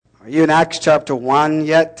Are you in Acts chapter 1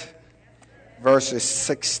 yet? Verses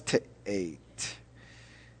 6 to 8.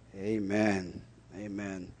 Amen.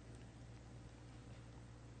 Amen.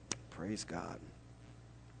 Praise God.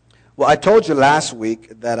 Well, I told you last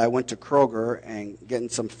week that I went to Kroger and getting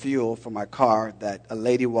some fuel for my car, that a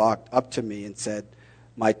lady walked up to me and said,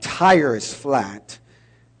 "My tire is flat.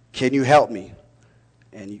 Can you help me?"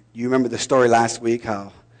 And you remember the story last week,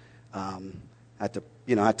 how I had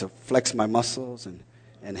to flex my muscles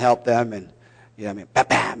and help them and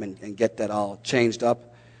bam, and get that all changed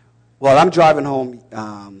up. Well, I'm driving home,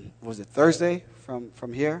 was it Thursday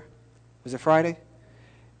from here? Was it Friday?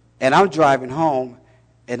 And I'm driving home,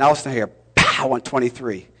 and I was here, pow, on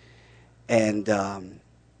 23. And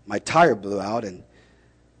my tire blew out, and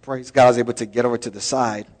praise God, I was able to get over to the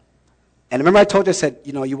side. And remember I told you, I said,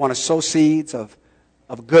 you want to sow seeds of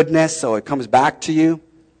goodness so it comes back to you.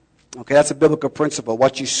 Okay, that's a biblical principle.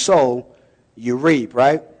 What you sow, you reap,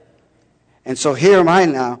 right? And so here am I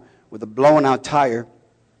now with a blown out tire,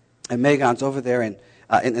 and Meggon's over there and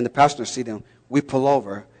in the passenger seat, and we pull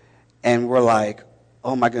over, and we're like,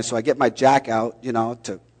 oh my goodness. So I get my jack out,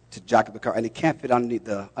 to jack up the car, and it can't fit underneath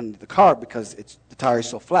the car because the tire is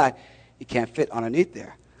so flat, it can't fit underneath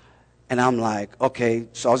there. And I'm like, okay,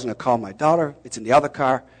 so I was going to call my daughter. It's in the other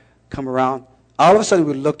car, come around. All of a sudden,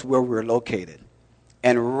 we looked where we were located.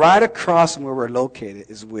 And right across from where we're located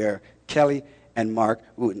is where Kelly and Mark,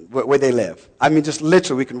 where they live. I mean, just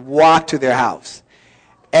literally, we can walk to their house.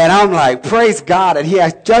 And I'm like, praise God. And he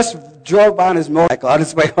had just drove by on his motorcycle on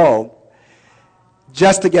his way home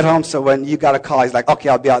just to get home. So when you got a call, he's like, okay,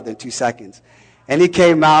 I'll be out there in 2 seconds. And he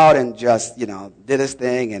came out and just, did his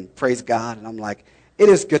thing and praise God. And I'm like, it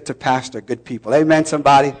is good to pastor good people. Amen,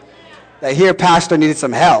 somebody? That here, pastor needed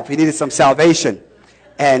some help. He needed some salvation.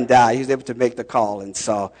 And he was able to make the call. And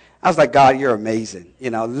so I was like, God, you're amazing.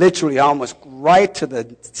 Literally almost right to the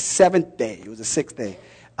 7th day. It was the 6th day.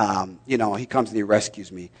 He comes and he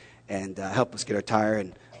rescues me and helped us get our tire.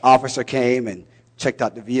 And officer came and checked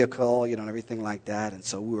out the vehicle, and everything like that. And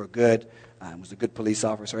so we were good. It was a good police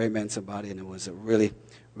officer. Amen, somebody. And it was a really,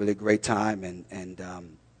 really great time. And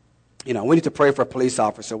we need to pray for a police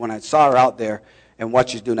officer. When I saw her out there and what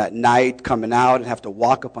she's doing at night, coming out and have to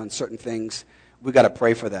walk up on certain things, we got to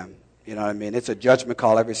pray for them. You know what I mean? It's a judgment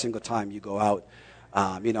call every single time you go out.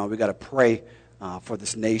 We got to pray for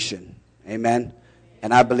this nation. Amen?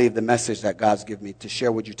 And I believe the message that God's given me to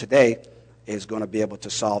share with you today is going to be able to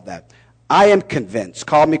solve that. I am convinced,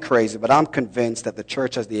 call me crazy, but I'm convinced that the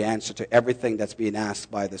church has the answer to everything that's being asked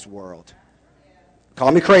by this world.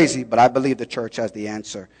 Call me crazy, but I believe the church has the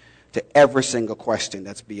answer to every single question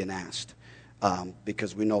that's being asked,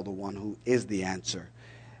 because we know the one who is the answer.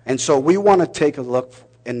 And so we want to take a look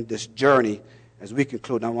in this journey as we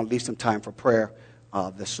conclude. I want to leave some time for prayer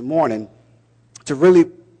this morning to really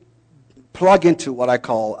plug into what I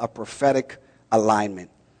call a prophetic alignment.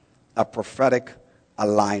 A prophetic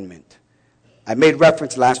alignment. I made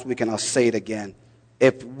reference last week, and I'll say it again.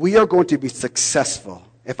 If we are going to be successful,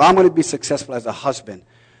 if I'm going to be successful as a husband,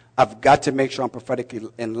 I've got to make sure I'm prophetically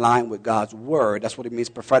in line with God's word. That's what it means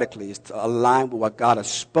prophetically, is to align with what God has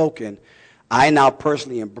spoken. I now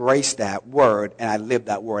personally embrace that word, and I live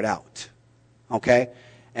that word out. Okay?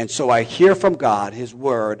 And so I hear from God, his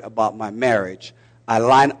word about my marriage. I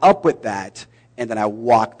line up with that, and then I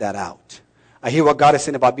walk that out. I hear what God is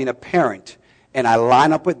saying about being a parent, and I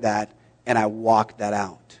line up with that, and I walk that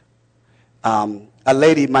out. A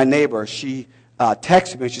lady, my neighbor, she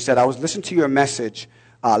texted me. She said, I was listening to your message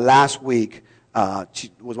last week.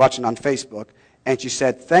 She was watching on Facebook, and she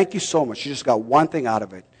said, thank you so much. She just got one thing out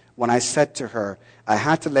of it. When I said to her, I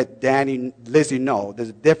had to let Lizzie know there's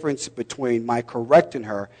a difference between my correcting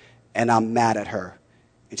her and I'm mad at her.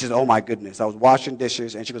 And she said, oh my goodness. I was washing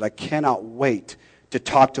dishes, and she goes, I cannot wait to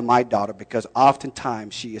talk to my daughter, because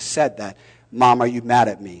oftentimes she has said that, Mom, are you mad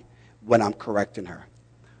at me when I'm correcting her?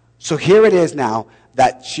 So here it is now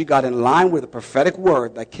that she got in line with a prophetic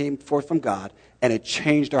word that came forth from God, and it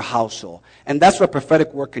changed her household. And that's what a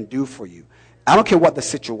prophetic word can do for you. I don't care what the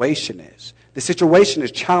situation is. The situation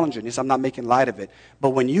is challenging. Yes, I'm not making light of it.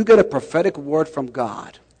 But when you get a prophetic word from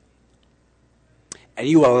God, and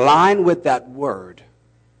you align with that word,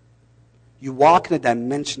 you walk in a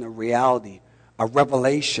dimension of reality, a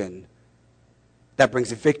revelation that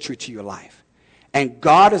brings a victory to your life. And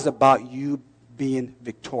God is about you being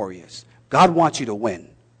victorious. God wants you to win.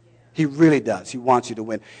 He really does. He wants you to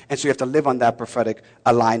win. And so you have to live on that prophetic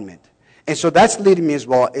alignment. And so that's leading me as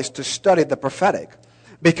well, is to study the prophetic.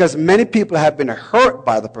 Because many people have been hurt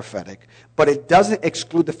by the prophetic, but it doesn't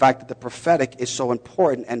exclude the fact that the prophetic is so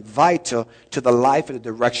important and vital to the life and the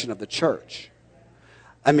direction of the church.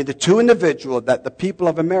 I mean, the two individuals that the people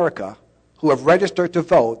of America who have registered to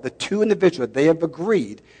vote, the two individuals they have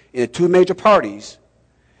agreed in the two major parties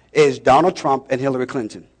is Donald Trump and Hillary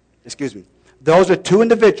Clinton. Excuse me. Those are two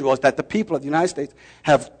individuals that the people of the United States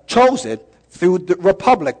have chosen through the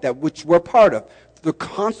republic that which we're part of, the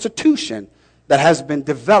Constitution that has been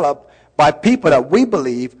developed by people that we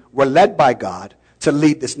believe were led by God to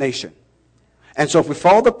lead this nation. And so if we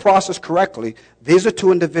follow the process correctly, these are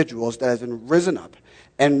two individuals that have been risen up.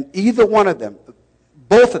 And either one of them,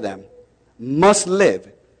 both of them, must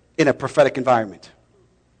live in a prophetic environment.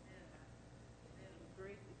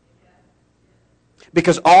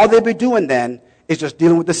 Because all they'll be doing then is just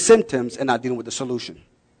dealing with the symptoms and not dealing with the solution.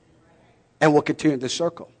 And we'll continue this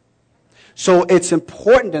circle. So it's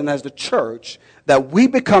important then as the church that we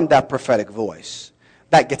become that prophetic voice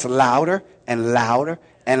that gets louder and louder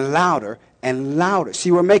and louder and louder. See,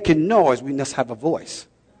 we're making noise. We must have a voice.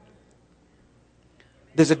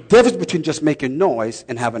 There's a difference between just making noise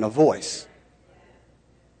and having a voice.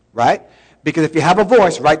 Right? Because if you have a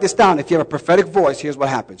voice, write this down. If you have a prophetic voice, here's what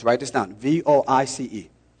happens. Write this down. V-O-I-C-E.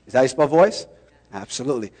 Is that how you spell voice?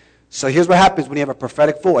 Absolutely. So here's what happens when you have a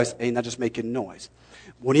prophetic voice and you're not just making noise.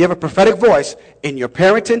 When you have a prophetic voice in your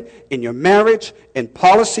parenting, in your marriage, in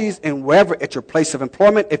policies, and wherever at your place of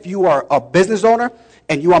employment, if you are a business owner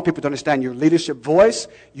and you want people to understand your leadership voice,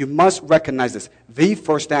 you must recognize this. V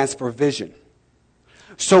first stands for vision.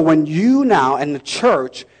 So when you now and the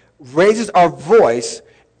church raises our voice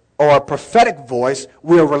or a prophetic voice,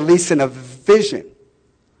 we are releasing a vision.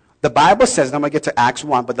 The Bible says, and I'm going to get to Acts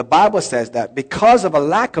 1, but the Bible says that because of a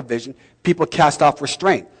lack of vision, people cast off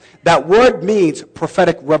restraint. That word means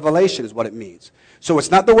prophetic revelation is what it means. So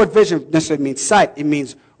it's not the word vision necessarily means sight. It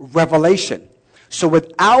means revelation. So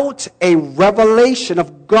without a revelation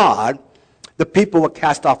of God, the people will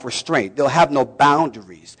cast off restraint. They'll have no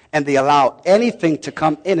boundaries. And they allow anything to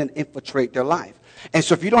come in and infiltrate their life. And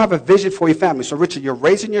so if you don't have a vision for your family, so Richard, you're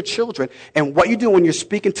raising your children, and what you do when you're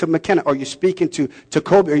speaking to McKenna, or you're speaking to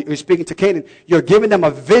Kobe, or you're speaking to Canaan, you're giving them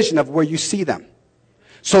a vision of where you see them.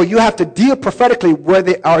 So you have to deal prophetically where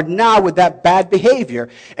they are now with that bad behavior,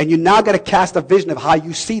 and you now got to cast a vision of how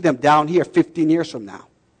you see them down here 15 years from now.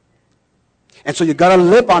 And so you got to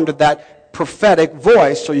live under that prophetic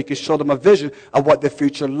voice so you can show them a vision of what the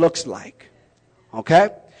future looks like. Okay?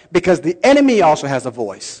 Because the enemy also has a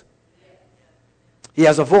voice. He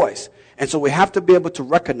has a voice. And so we have to be able to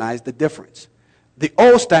recognize the difference. The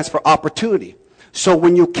O stands for opportunity. So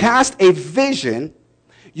when you cast a vision,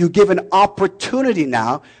 you give an opportunity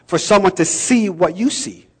now for someone to see what you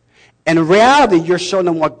see. And in reality, you're showing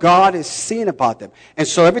them what God is seeing about them. And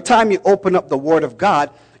so every time you open up the Word of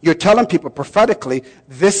God, you're telling people prophetically,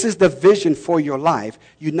 this is the vision for your life.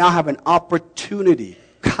 You now have an opportunity,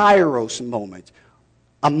 kairos moment,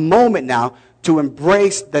 a moment now to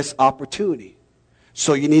embrace this opportunity.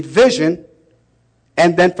 So you need vision,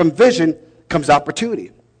 and then from vision comes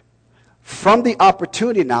opportunity. From the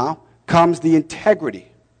opportunity now comes the integrity.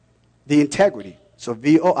 The integrity. So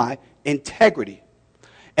V-O-I, integrity.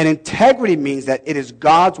 And integrity means that it is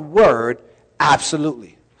God's word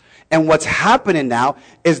absolutely. And what's happening now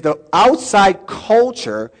is the outside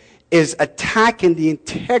culture is attacking the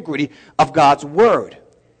integrity of God's word.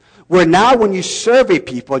 Where now when you survey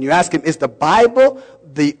people and you ask them, is the Bible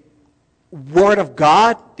the Word of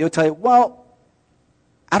God? They'll tell you, well,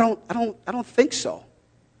 I don't think so.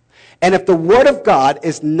 And if the Word of God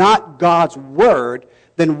is not God's Word,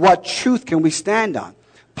 then what truth can we stand on?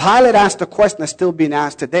 Pilate asked the question that's still being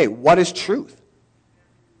asked today. What is truth?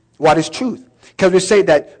 What is truth? Because we say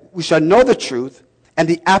that we shall know the truth, and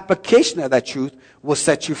the application of that truth will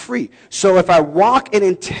set you free. So if I walk in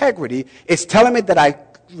integrity, it's telling me that I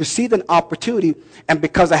received an opportunity, and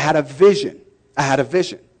because I had a vision.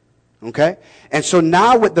 Okay? And so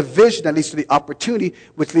now with the vision that leads to the opportunity,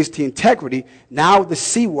 which leads to integrity, now the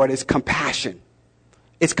C word is compassion.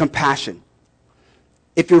 It's compassion.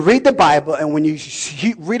 If you read the Bible and when you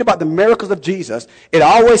read about the miracles of Jesus, it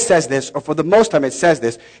always says this, or for the most time it says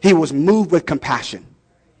this, he was moved with compassion.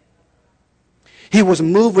 He was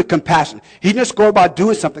moved with compassion. He didn't just go about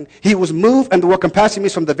doing something. He was moved, and the word compassion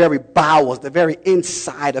means from the very bowels, the very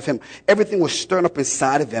inside of him. Everything was stirred up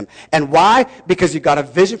inside of him. And why? Because he got a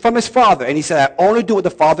vision from his Father, and he said, I only do what the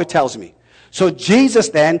Father tells me. So Jesus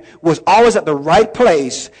then was always at the right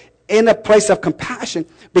place, in a place of compassion,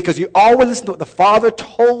 because he always listened to what the Father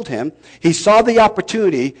told him. He saw the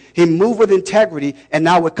opportunity. He moved with integrity, and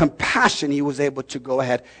now with compassion, he was able to go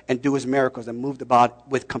ahead and do his miracles and moved about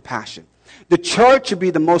with compassion. The church should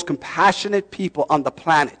be the most compassionate people on the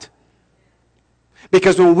planet.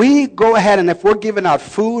 Because when we go ahead and if we're giving out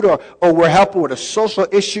food or we're helping with a social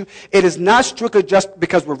issue, it is not strictly just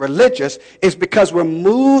because we're religious. It's because we're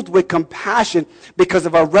moved with compassion because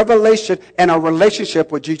of our revelation and our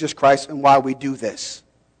relationship with Jesus Christ and why we do this.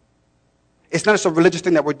 It's not just a religious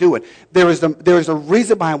thing that we're doing. There is a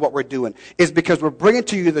reason behind what we're doing. It's because we're bringing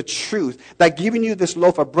to you the truth that giving you this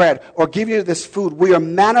loaf of bread or giving you this food, we are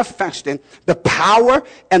manifesting the power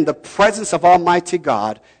and the presence of Almighty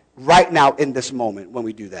God right now in this moment when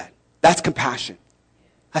we do that. That's compassion.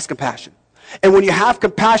 That's compassion. And when you have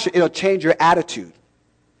compassion, it'll change your attitude.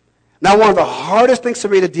 Now, one of the hardest things for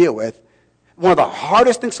me to deal with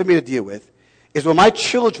is when my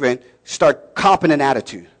children start copying an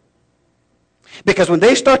attitude. Because when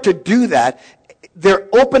they start to do that, they're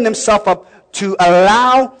opening themselves up to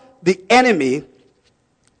allow the enemy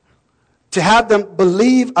to have them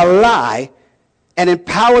believe a lie and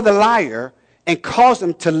empower the liar and cause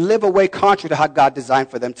them to live a way contrary to how God designed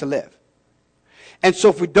for them to live. And so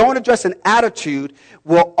if we don't address an attitude,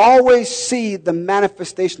 we'll always see the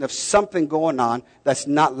manifestation of something going on that's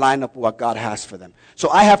not lined up with what God has for them. So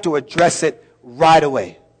I have to address it right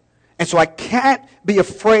away. And so I can't be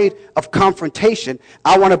afraid of confrontation.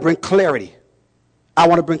 I want to bring clarity.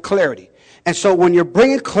 And so when you're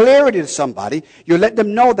bringing clarity to somebody, you're letting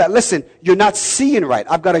them know that, listen, you're not seeing right.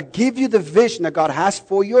 I've got to give you the vision that God has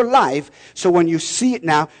for your life. So when you see it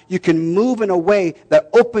now, you can move in a way that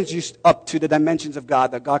opens you up to the dimensions of God,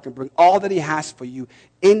 that God can bring all that he has for you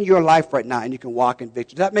in your life right now, and you can walk in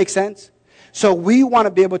victory. Does that make sense? So we want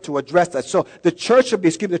to be able to address that. So the church should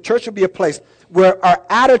be a place where our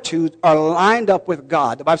attitudes are lined up with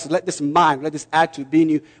God. The Bible says, let this attitude be in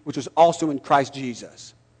you, which was also in Christ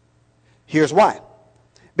Jesus. Here's why.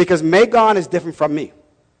 Because Meggon is different from me.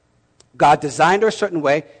 God designed her a certain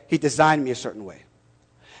way. He designed me a certain way.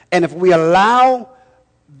 And if we allow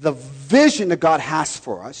the vision that God has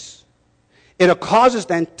for us, it'll cause us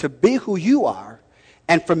then to be who you are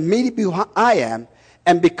and for me to be who I am.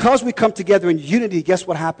 And because we come together in unity, guess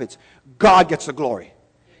what happens? God gets the glory.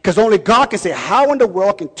 Because only God can say, how in the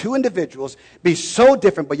world can two individuals be so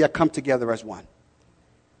different but yet come together as one?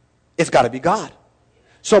 It's got to be God.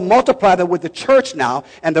 So multiply that with the church now,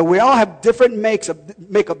 and that we all have different make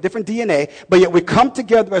up different DNA, but yet we come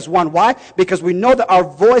together as one. Why? Because we know that our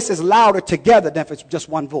voice is louder together than if it's just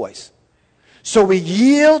one voice. So we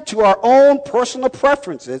yield to our own personal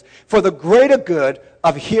preferences for the greater good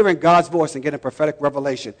of hearing God's voice and getting prophetic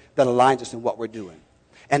revelation that aligns us in what we're doing.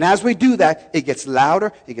 And as we do that, it gets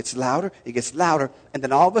louder, it gets louder, it gets louder. And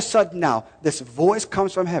then all of a sudden now, this voice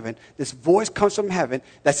comes from heaven. This voice comes from heaven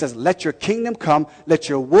that says, let your kingdom come, let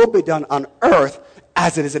your will be done on earth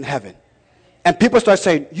as it is in heaven. And people start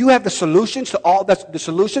saying, you have the solution to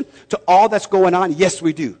all that's going on? Yes,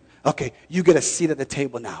 we do. Okay, you get a seat at the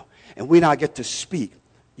table now. And we now get to speak.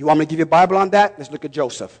 You want me to give you a Bible on that? Let's look at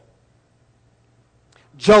Joseph.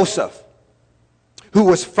 Joseph, who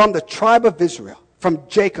was from the tribe of Israel, from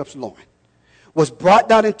Jacob's loin, was brought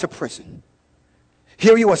down into prison.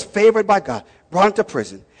 Here he was favored by God, brought into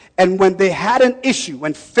prison. And when they had an issue,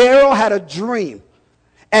 when Pharaoh had a dream,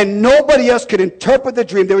 and nobody else could interpret the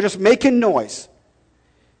dream, they were just making noise.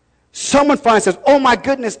 Someone finally says, oh my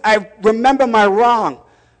goodness, I remember my wrong.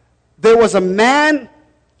 There was a man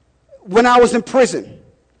when I was in prison,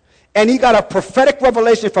 and he got a prophetic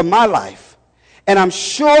revelation from my life. And I'm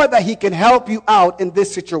sure that he can help you out in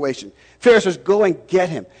this situation. Pharaoh says, go and get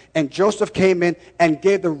him. And Joseph came in and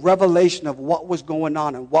gave the revelation of what was going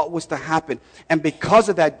on and what was to happen. And because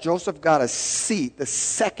of that, Joseph got a seat, the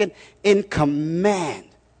second in command.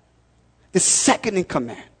 The second in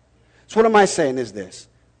command. So what am I saying is this.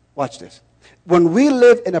 Watch this. When we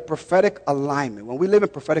live in a prophetic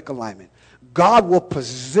alignment, God will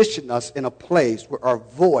position us in a place where our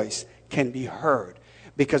voice can be heard.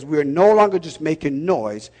 Because we are no longer just making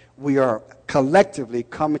noise. We are collectively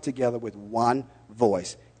coming together with one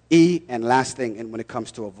voice. And last thing, and when it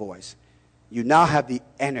comes to a voice, you now have the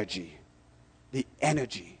energy. The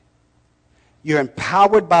energy. You're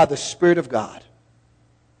empowered by the Spirit of God.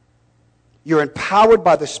 You're empowered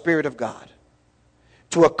by the Spirit of God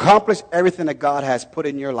to accomplish everything that God has put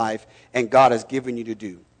in your life and God has given you to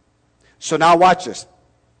do. So now watch this.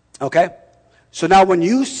 Okay? So now when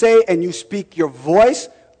you say and you speak your voice,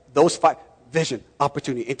 those five, vision,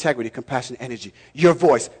 opportunity, integrity, compassion, energy. Your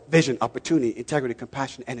voice, vision, opportunity, integrity,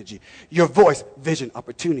 compassion, energy. Your voice, vision,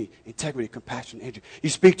 opportunity, integrity, compassion, energy. You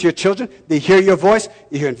speak to your children, they hear your voice,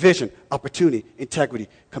 you're hearing vision, opportunity, integrity,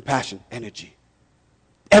 compassion, energy.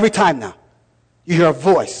 Every time now, you hear a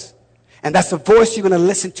voice. And that's the voice you're going to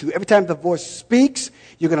listen to. Every time the voice speaks,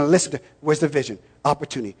 you're going to listen to, where's the vision,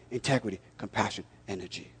 opportunity, integrity, compassion,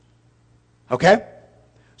 energy. Okay?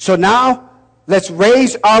 So now, let's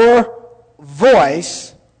raise our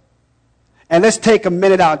voice, and let's take a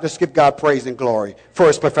minute out and just give God praise and glory for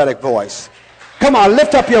his prophetic voice. Come on,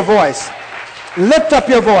 lift up your voice. Lift up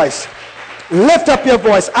your voice. Lift up your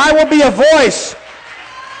voice. I will be a voice.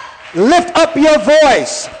 Lift up your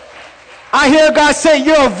voice. I hear God say,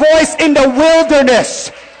 you're a voice in the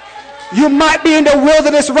wilderness. You might be in the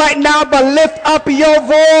wilderness right now, but lift up your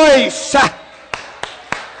voice.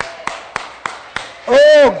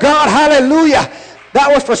 Oh, God, hallelujah. That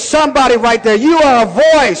was for somebody right there. You are a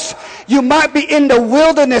voice. You might be in the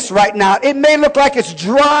wilderness right now. It may look like it's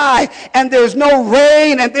dry and there's no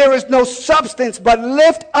rain and there is no substance, but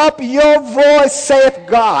lift up your voice, saith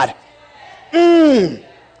God.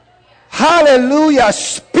 Hallelujah.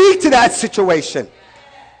 Speak to that situation.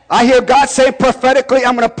 I hear God say prophetically,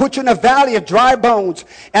 I'm going to put you in a valley of dry bones.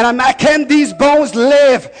 And I'm not, can these bones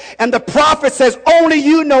live? And the prophet says, only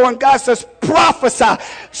you know. And God says, prophesy,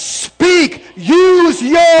 speak, use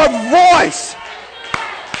your voice.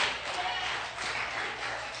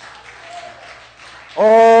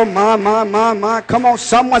 Oh, my. Come on,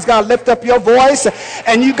 someone's got to lift up your voice.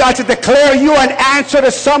 And you got to declare you are an answer to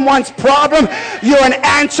someone's problem. You're an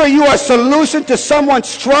answer. You are a solution to someone's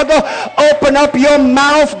struggle. Open up your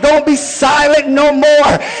mouth. Don't be silent no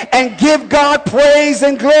more. And give God praise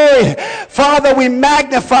and glory. Father, we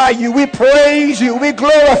magnify you. We praise you. We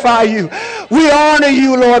glorify you. We honor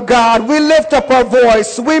you, Lord God. We lift up our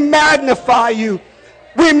voice. We magnify you.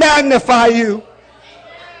 We magnify you.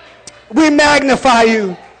 We magnify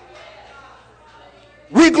you.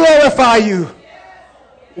 We glorify you.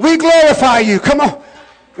 We glorify you. Come on.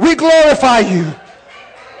 We glorify you.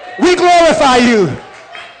 We glorify you.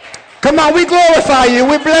 Come on, we glorify you.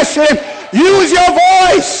 We bless you. Use your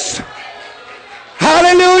voice.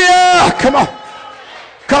 Hallelujah. Come on.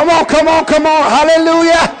 Come on, come on, come on.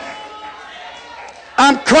 Hallelujah.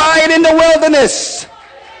 I'm crying in the wilderness.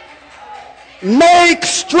 Make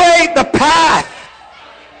straight the path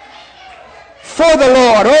for the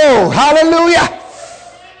Lord. Oh, hallelujah.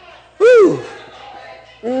 Woo.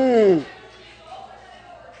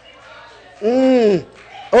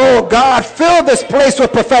 Oh, God, fill this place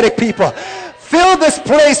with prophetic people. Fill this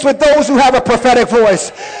place with those who have a prophetic voice.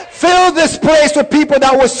 Fill this place with people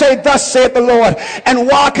that will say, thus saith the Lord, and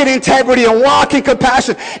walk in integrity and walk in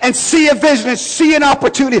compassion and see a vision and see an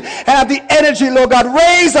opportunity and have the energy, Lord God.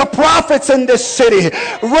 Raise the prophets in this city.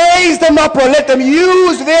 Raise them up or let them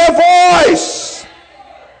use their voice.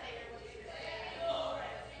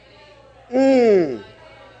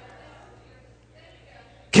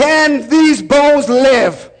 Can these bones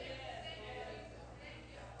live?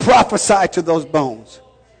 Prophesy to those bones.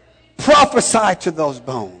 Prophesy to those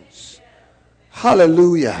bones.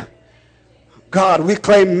 Hallelujah. God, we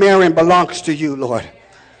claim Marion belongs to you, Lord.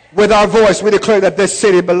 With our voice, we declare that this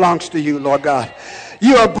city belongs to you, Lord God.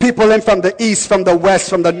 You are people in from the east, from the west,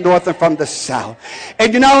 from the north, and from the south.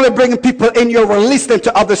 And you're not only bringing people in, you're releasing them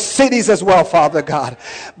to other cities as well, Father God.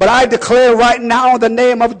 But I declare right now in the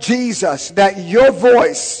name of Jesus that your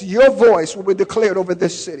voice will be declared over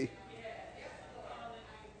this city.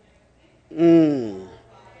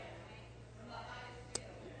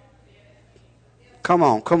 Come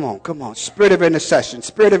on. Spirit of intercession.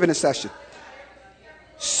 Spirit of intercession.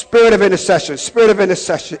 Spirit of intercession. Spirit of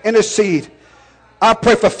intercession. Intercede. I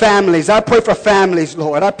pray for families. I pray for families,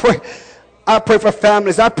 Lord. I pray for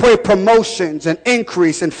families. I pray promotions and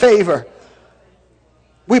increase and favor.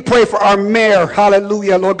 We pray for our mayor.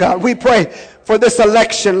 Hallelujah, Lord God. We pray for this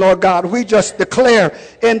election, Lord God. We just declare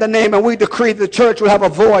in the name and we decree the church will have a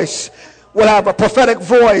voice. We'll have a prophetic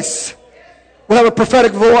voice. We'll have a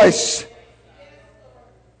prophetic voice.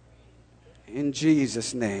 In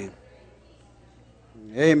Jesus' name.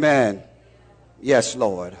 Amen. Yes,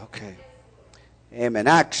 Lord. Okay. Amen.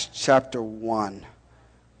 Acts chapter 1,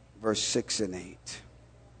 verse 6 and 8.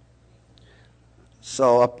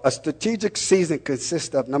 So a strategic season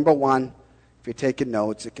consists of, number one, if you're taking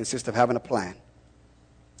notes, it consists of having a plan.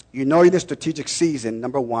 You know you're in a strategic season,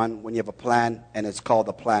 number one, when you have a plan, and it's called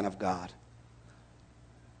the plan of God.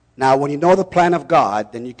 Now, when you know the plan of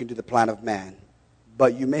God, then you can do the plan of man.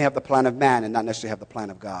 But you may have the plan of man and not necessarily have the plan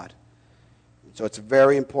of God. So it's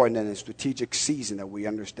very important in a strategic season that we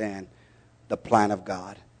understand the plan of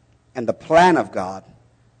God. And the plan of God,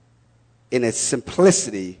 in its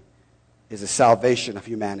simplicity, is the salvation of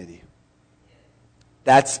humanity.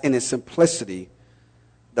 That's, in its simplicity,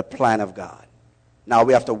 the plan of God. Now,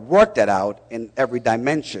 we have to work that out in every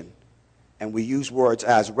dimension. And we use words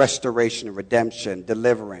as restoration, redemption,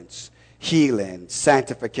 deliverance, healing,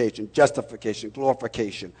 sanctification, justification,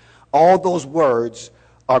 glorification. All those words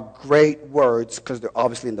are great words because they're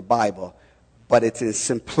obviously in the Bible. but it's in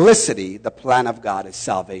simplicity, the plan of God is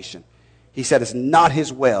salvation. He said it's not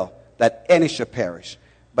his will that any should perish,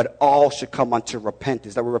 but all should come unto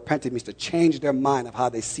repentance. That word repentance means to change their mind of how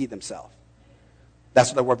they see themselves.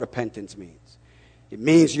 That's what the word repentance means. It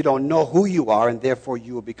means you don't know who you are, and therefore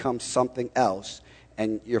you will become something else,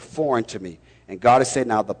 and you're foreign to me. And God is saying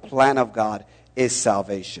now the plan of God is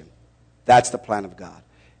salvation. That's the plan of God.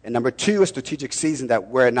 And number two, a strategic season that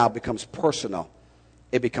where it now becomes personal.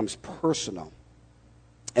 It becomes personal.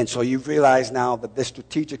 And so you realize now that this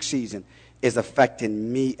strategic season is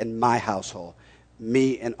affecting me and my household,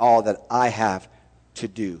 me and all that I have to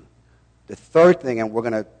do. The third thing, and we're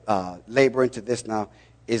going to labor into this now,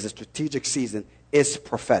 is the strategic season is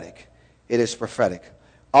prophetic. It is prophetic.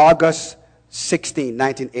 August 16,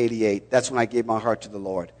 1988, that's when I gave my heart to the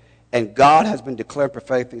Lord. And God has been declaring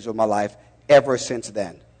prophetic things over my life ever since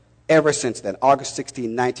then. Ever since then. August 16,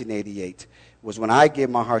 1988 was when I gave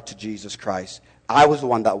my heart to Jesus Christ. I was the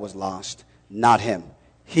one that was lost, not him.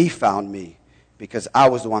 He found me because I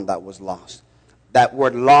was the one that was lost. That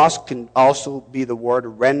word lost can also be the word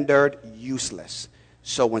rendered useless.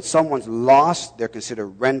 So when someone's lost, they're considered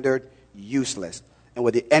rendered useless. And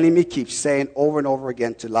what the enemy keeps saying over and over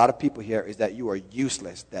again to a lot of people here is that you are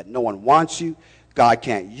useless, that no one wants you, God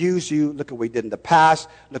can't use you, look at what he did in the past,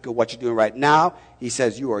 look at what you're doing right now. He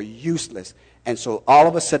says you are useless. And so all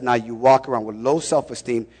of a sudden now you walk around with low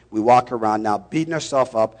self-esteem. We walk around now beating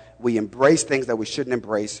ourselves up. We embrace things that we shouldn't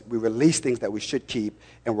embrace. We release things that we should keep.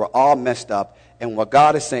 And we're all messed up. And what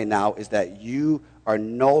God is saying now is that you are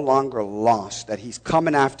no longer lost, that he's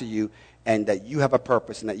coming after you, and that you have a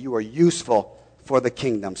purpose, and that you are useful for the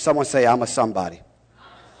kingdom. Someone say, I'm a somebody.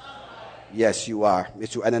 Yes, you are.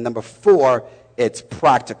 And then number 4, it's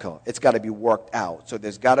practical. It's got to be worked out. So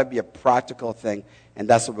there's got to be a practical thing, and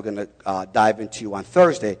that's what we're going to dive into on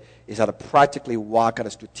Thursday, is how to practically walk out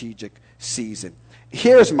a strategic season.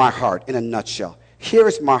 Here's my heart in a nutshell.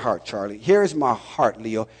 Here's my heart, Charlie. Here's my heart,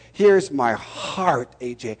 Leo. Here's my heart,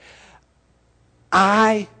 AJ.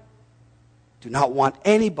 I do not want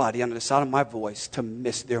anybody under the sound of my voice to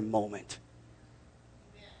miss their moment.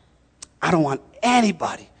 I don't want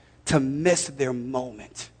anybody to miss their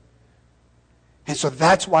moment. And so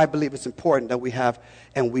that's why I believe it's important that we have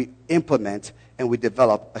and we implement and we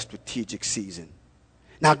develop a strategic season.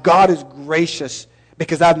 Now, God is gracious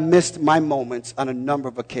because I've missed my moments on a number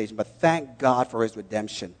of occasions, but thank God for his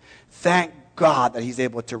redemption. Thank God that he's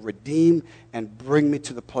able to redeem and bring me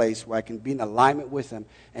to the place where I can be in alignment with him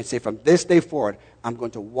and say, from this day forward, I'm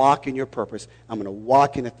going to walk in your purpose. I'm going to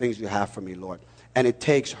walk in the things you have for me, Lord. And it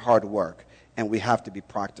takes hard work, and we have to be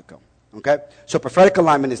practical. Okay? So prophetic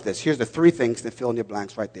alignment is this. Here's the 3 things that fill in your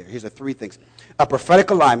blanks right there. Here's the 3 things. A prophetic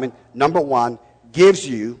alignment, number 1, gives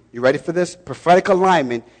you ready for this? Prophetic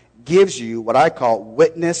alignment gives you what I call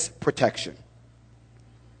witness protection.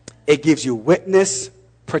 It gives you witness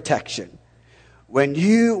protection. When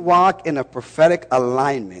you walk in a prophetic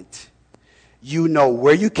alignment, you know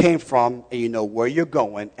where you came from and you know where you're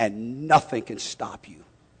going, and nothing can stop you.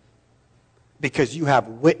 Because you have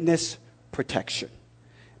witness protection.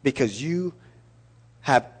 Because you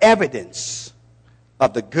have evidence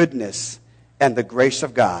of the goodness and the grace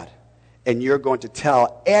of God. And you're going to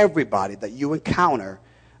tell everybody that you encounter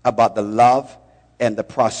about the love and the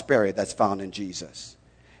prosperity that's found in Jesus.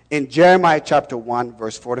 In Jeremiah chapter 1,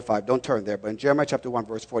 verse 45, don't turn there, but in Jeremiah chapter 1,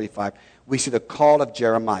 verse 45, we see the call of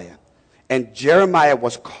Jeremiah. And Jeremiah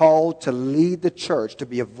was called to lead the church, to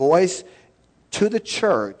be a voice to the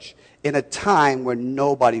church in a time where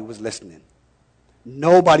nobody was listening.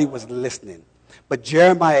 Nobody was listening. But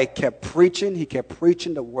Jeremiah kept preaching. He kept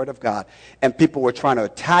preaching the word of God. And people were trying to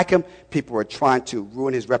attack him. People were trying to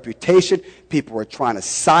ruin his reputation. People were trying to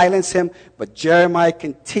silence him. But Jeremiah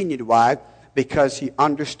continued. Why? Because he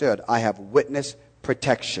understood, I have witness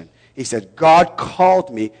protection. He said, God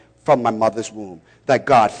called me from my mother's womb. That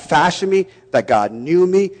God fashioned me. That God knew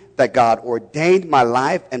me. That God ordained my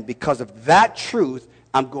life. And because of that truth,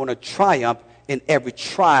 I'm going to triumph in every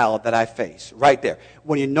trial that I face. Right there.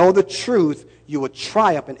 When you know the truth, you will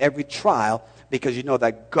triumph in every trial because you know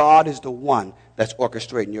that God is the one that's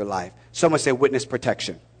orchestrating your life. Someone say witness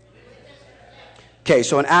protection. Okay,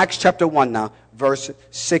 so in Acts chapter 1 now, verse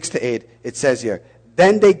 6 to 8, it says here,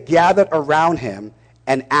 then they gathered around him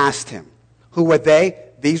and asked him. Who were they?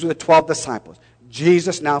 These were the 12 disciples.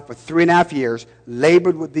 Jesus now for 3.5 years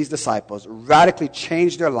labored with these disciples, radically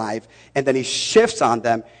changed their life, and then he shifts on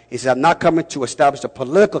them. He said, I'm not coming to establish a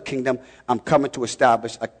political kingdom. I'm coming to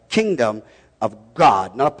establish a kingdom of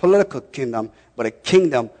God. Not a political kingdom, but a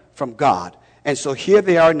kingdom from God. And so here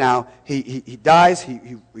they are now. He dies,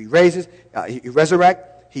 he raises, he resurrects.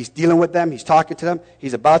 He's dealing with them. He's talking to them.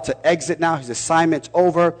 He's about to exit now. His assignment's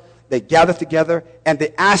over. They gather together, and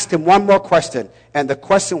they asked him one more question. And the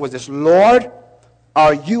question was this: Lord,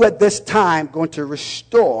 are you at this time going to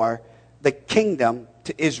restore the kingdom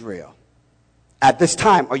to Israel? At this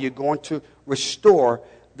time, are you going to restore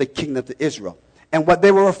the kingdom to Israel? And what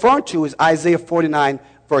they were referring to is Isaiah 49,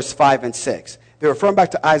 verse 5 and 6. They're referring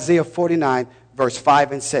back to Isaiah 49, verse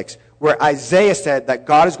 5 and 6, where Isaiah said that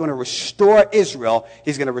God is going to restore Israel.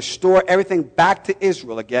 He's going to restore everything back to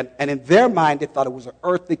Israel again. And in their mind, they thought it was an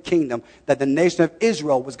earthly kingdom, that the nation of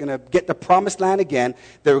Israel was going to get the promised land again.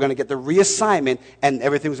 They were going to get the reassignment, and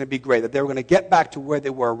everything was going to be great, that they were going to get back to where they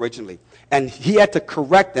were originally. And he had to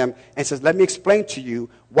correct them and says, let me explain to you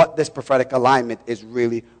what this prophetic alignment is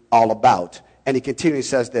really all about. And he continually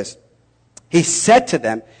says this. He said to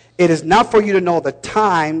them, it is not for you to know the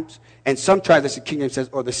times, and some translation King James says,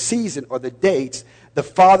 or the season or the dates the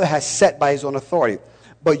Father has set by his own authority.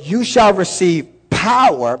 But you shall receive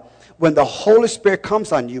power when the Holy Spirit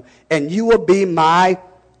comes on you, and you will be my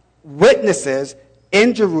witnesses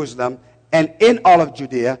in Jerusalem and in all of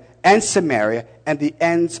Judea and Samaria and the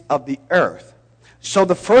ends of the earth. So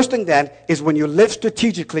the first thing then is when you live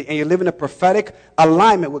strategically and you live in a prophetic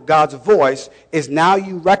alignment with God's voice, is now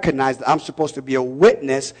you recognize that I'm supposed to be a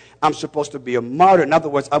witness. I'm supposed to be a martyr. In other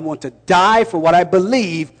words, I want to die for what I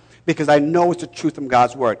believe because I know it's the truth from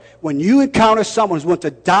God's word. When you encounter someone who's willing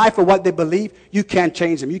to die for what they believe, you can't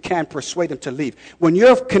change them. You can't persuade them to leave. When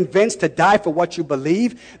you're convinced to die for what you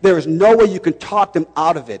believe, there is no way you can talk them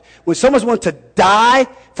out of it. When someone's willing to die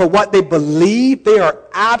for what they believe, they are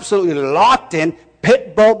absolutely locked in,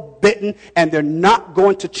 pit bull bitten, and they're not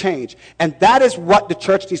going to change. And that is what the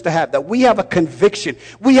church needs to have, that we have a conviction,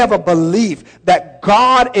 we have a belief that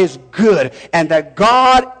God is good, and that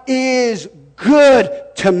God is good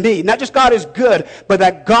to me. Not just God is good, but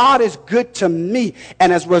that God is good to me.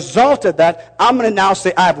 And as a result of that, I'm going to now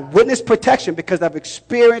say I have witness protection because I've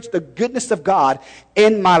experienced the goodness of God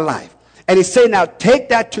in my life. And he's saying now, take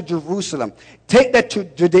that to Jerusalem, take that to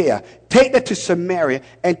Judea, take that to Samaria,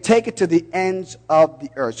 and take it to the ends of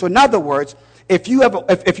the earth. So in other words, if you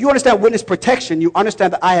understand witness protection, you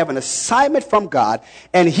understand that I have an assignment from God,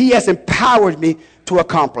 and he has empowered me to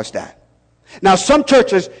accomplish that. Now, some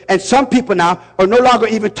churches and some people now are no longer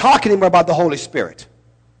even talking anymore about the Holy Spirit.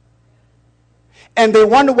 And they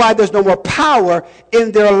wonder why there's no more power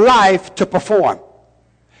in their life to perform.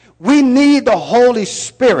 We need the Holy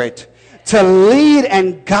Spirit to lead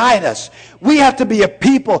and guide us. We have to be a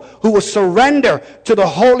people who will surrender to the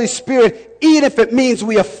Holy Spirit, even if it means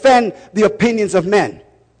we offend the opinions of men.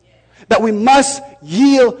 That we must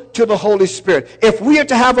yield to the Holy Spirit. If we are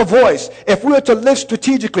to have a voice, if we are to live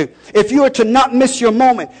strategically, if you are to not miss your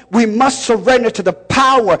moment, we must surrender to the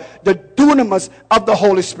power, the dunamis of the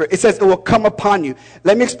Holy Spirit. It says it will come upon you.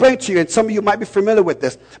 Let me explain to you, and some of you might be familiar with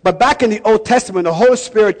this, but back in the Old Testament, the Holy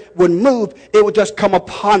Spirit would move, it would just come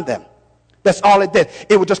upon them. That's all it did.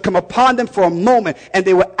 It would just come upon them for a moment, and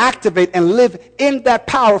they would activate and live in that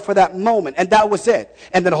power for that moment, and that was it.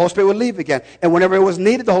 And then the Holy Spirit would leave again. And whenever it was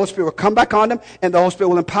needed, the Holy Spirit would come back on them, and the Holy Spirit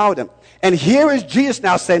will empower them. And here is Jesus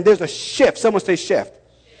now saying there's a shift. Someone say shift.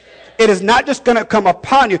 It is not just going to come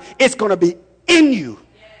upon you. It's going to be in you.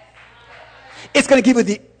 It's going to give you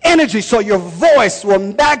the energy so your voice will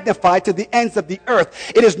magnify to the ends of the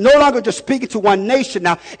earth. It is no longer just speaking to one nation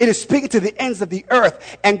now. It is speaking to the ends of the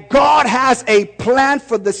earth. And God has a plan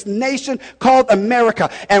for this nation called America.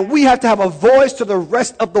 And we have to have a voice to the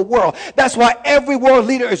rest of the world. That's why every world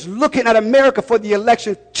leader is looking at America for the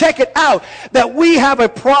election. Check it out. That we have a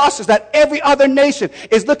process that every other nation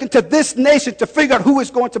is looking to this nation to figure out who is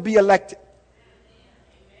going to be elected.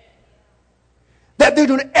 That they're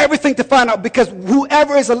doing everything to find out, because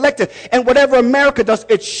whoever is elected and whatever America does,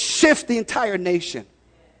 it shifts the entire nation.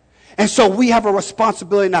 And so we have a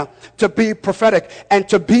responsibility now to be prophetic and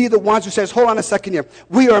to be the ones who says, hold on a second here.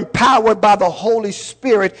 We are empowered by the Holy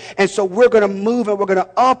Spirit, and so we're going to move and we're going to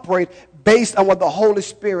operate based on what the Holy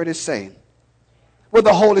Spirit is saying. What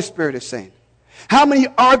the Holy Spirit is saying. How many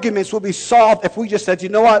arguments will be solved if we just said, you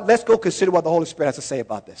know what, let's go consider what the Holy Spirit has to say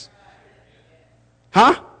about this?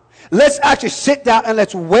 Huh? Let's actually sit down and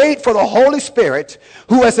let's wait for the Holy Spirit,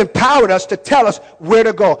 who has empowered us, to tell us where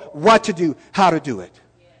to go, what to do, how to do it.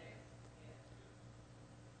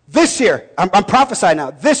 This year, I'm prophesying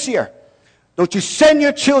now, this year, don't you send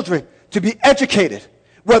your children to be educated,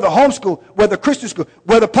 whether homeschool, whether Christian school,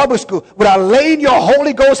 whether public school, without laying your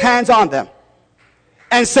Holy Ghost hands on them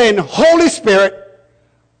and saying, Holy Spirit,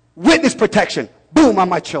 witness protection, boom, on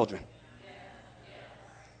my children.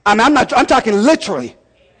 I'm talking literally.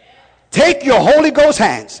 Take your Holy Ghost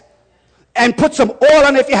hands And put some oil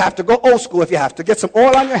on it if you have to. Go old school if you have to. Get some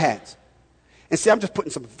oil on your hands. And say, I'm just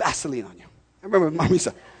putting some Vaseline on you. I remember Mommy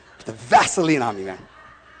said, put the Vaseline on me, man.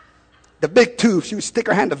 The big tube, she would stick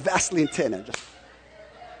her hand to Vaseline tin and just,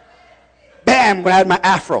 bam, when I had my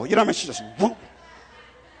afro. You know what I mean? She just, whoop.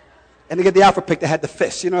 And to get the afro pick, they had the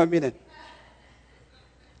fist. You know what I mean? And,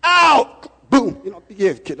 ow! Boom. You know,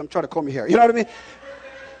 yeah, kid, I'm trying to comb your hair. You know what I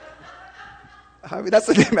mean? That's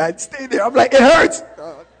the thing, man. Stay there. I'm like, it hurts.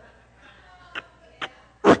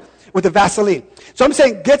 With the Vaseline. So I'm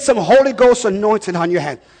saying get some Holy Ghost anointing on your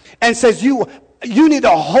hand. And says you need the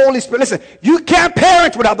Holy Spirit. Listen, you can't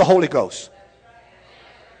parent without the Holy Ghost.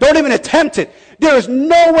 Don't even attempt it. There is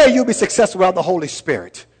no way you'll be successful without the Holy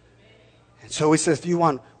Spirit. And so he says if you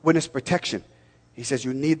want witness protection, he says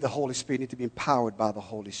you need the Holy Spirit. You need to be empowered by the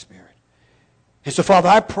Holy Spirit. And so, Father,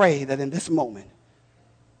 I pray that in this moment,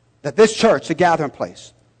 that this church, the gathering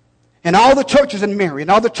place, and all the churches in Mary, and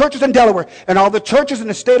all the churches in Delaware, and all the churches in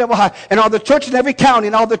the state of Ohio, and all the churches in every county,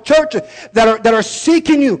 and all the churches that are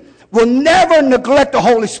seeking you, will never neglect the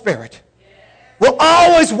Holy Spirit. We'll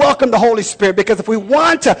always welcome the Holy Spirit, because if we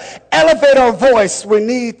want to elevate our voice, we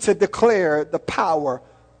need to declare the power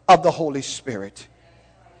of the Holy Spirit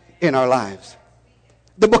in our lives.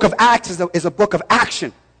 The book of Acts is a book of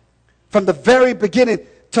action. From the very beginning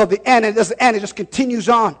till the end, and it doesn't end, it just continues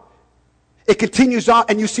on. It continues on,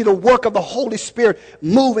 and you see the work of the Holy Spirit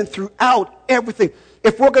moving throughout everything.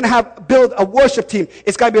 If we're going to build a worship team,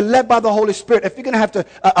 it's got to be led by the Holy Spirit. If you're going to have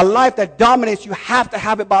a life that dominates, you have to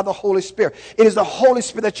have it by the Holy Spirit. It is the Holy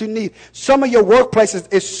Spirit that you need. Some of your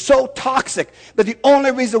workplaces is so toxic that the only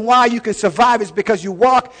reason why you can survive is because you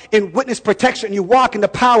walk in witness protection. You walk in the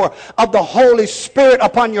power of the Holy Spirit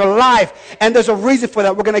upon your life. And there's a reason for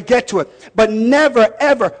that. We're going to get to it. But never,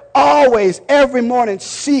 ever, always, every morning,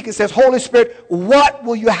 seek and says, Holy Spirit, what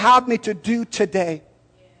will you have me to do today?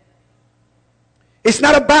 It's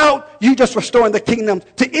not about you just restoring the kingdom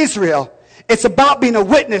to Israel. It's about being a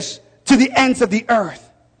witness to the ends of the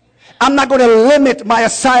earth. I'm not going to limit my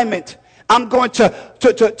assignment. I'm going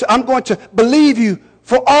to believe you,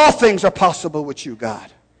 for all things are possible with you,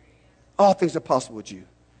 God. All things are possible with you.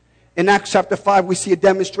 In Acts chapter 5, we see a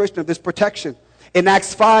demonstration of this protection. In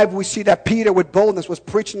Acts 5, we see that Peter with boldness was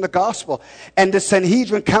preaching the gospel. And the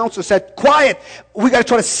Sanhedrin council said, quiet, we got to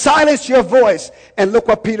try to silence your voice. And look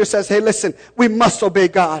what Peter says, hey, listen, we must obey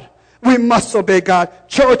God. We must obey God.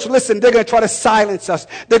 Church, listen, they're going to try to silence us.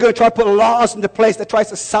 They're going to try to put laws into place that tries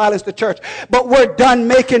to silence the church. But we're done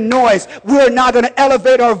making noise. We're not going to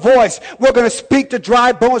elevate our voice. We're going to speak to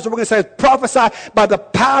dry bones. And we're going to say, prophesy by the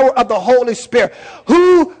power of the Holy Spirit.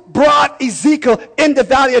 Who brought Ezekiel in the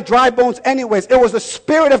valley of dry bones anyways? It was the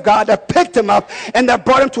Spirit of God that picked him up and that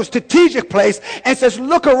brought him to a strategic place and says,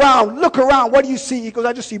 look around. What do you see? He goes,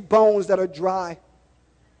 I just see bones that are dry.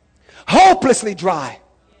 Hopelessly dry.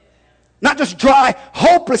 Not just dry,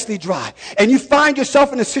 hopelessly dry. And you find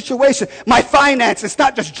yourself in a situation, my finances, it's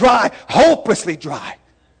not just dry, hopelessly dry.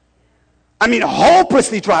 I mean,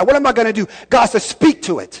 hopelessly dry. What am I going to do? God says, speak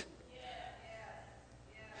to it.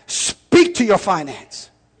 Speak to your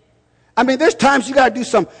finance. I mean, there's times you got to do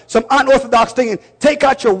some unorthodox thing and take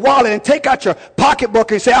out your wallet and take out your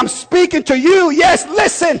pocketbook and say, I'm speaking to you. Yes,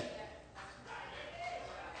 listen.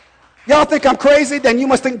 Y'all think I'm crazy? Then you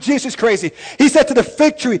must think Jesus is crazy. He said to the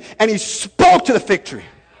fig tree, and he spoke to the fig tree.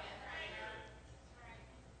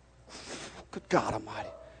 Good God Almighty.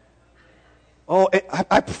 Oh,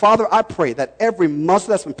 Father, I pray that every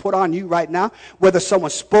muzzle that's been put on you right now, whether someone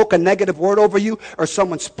spoke a negative word over you or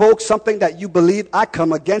someone spoke something that you believe, I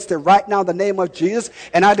come against it right now in the name of Jesus.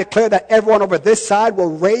 And I declare that everyone over this side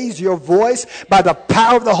will raise your voice by the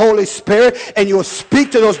power of the Holy Spirit, and you will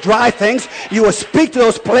speak to those dry things. You will speak to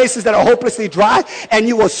those places that are hopelessly dry, and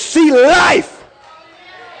you will see life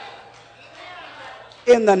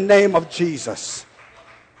in the name of Jesus.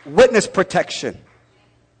 Witness protection.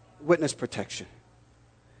 Witness protection.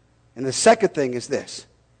 And the second thing is this.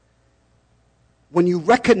 When you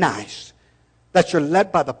recognize that you're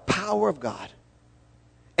led by the power of God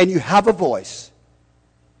and you have a voice,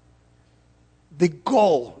 the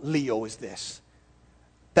goal, Leo, is this.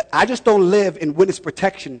 That I just don't live in witness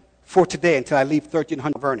protection for today until I leave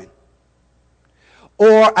 1300 Vernon.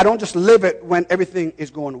 Or I don't just live it when everything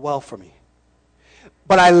is going well for me.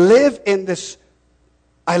 But I live in this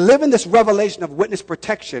revelation of witness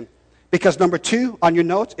protection because, number 2, on your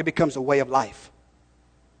notes, it becomes a way of life.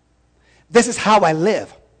 This is how I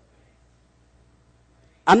live.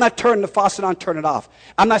 I'm not turning the faucet on, turn it off.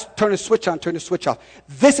 I'm not turning the switch on, turn the switch off.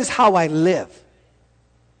 This is how I live.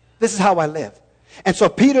 This is how I live. And so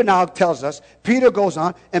Peter now tells us, Peter goes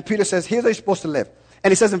on, and Peter says, here's how you're supposed to live.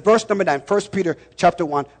 And he says in verse number 9, 1 Peter chapter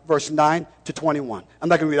 1, verse 9 to 21. I'm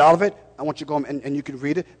not going to read all of it. I want you to go and you can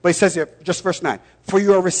read it. But he says here, just verse 9. For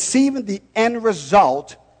you are receiving the end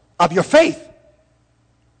result of your faith,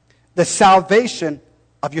 the salvation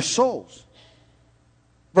of your souls.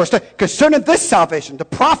 Verse 10, concerning this salvation, the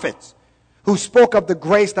prophets who spoke of the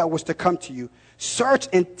grace that was to come to you, search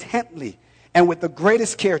intently and with the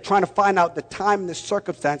greatest care, trying to find out the time and the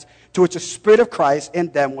circumstance to which the Spirit of Christ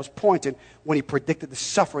in them was pointed when he predicted the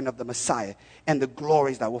suffering of the Messiah and the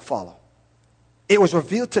glories that will follow. It was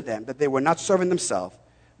revealed to them that they were not serving themselves,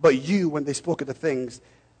 but you when they spoke of the things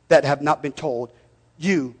that have not been told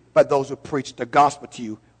you by those who preached the gospel to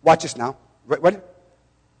you. Watch this now. Ready?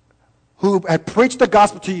 Who had preached the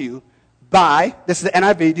gospel to you by, this is the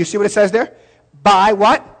NIV, do you see what it says there? By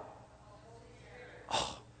what?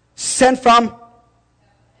 Sent from.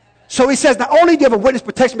 So he says, not only do you have a witness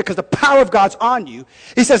protection because the power of God's on you,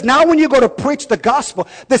 he says, now when you go to preach the gospel,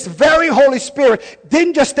 this very Holy Spirit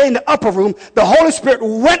didn't just stay in the upper room. The Holy Spirit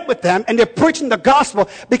went with them, and they're preaching the gospel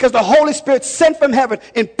because the Holy Spirit sent from heaven,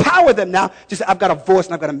 empowered them now to say, I've got a voice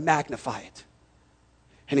and I've got to magnify it.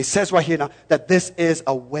 And he says right here now that this is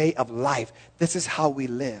a way of life. This is how we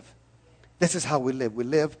live. This is how we live. We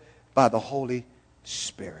live by the Holy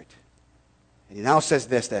Spirit. And he now says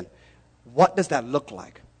this then. What does that look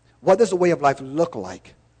like? What does a way of life look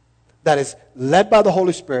like that is led by the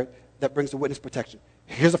Holy Spirit that brings the witness protection?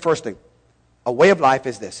 Here's the first thing. A way of life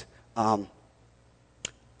is this.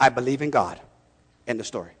 I believe in God. End of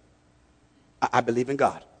story. I believe in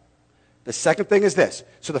God. The second thing is this.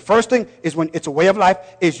 So the first thing is when it's a way of life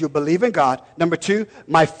is you believe in God. Number two,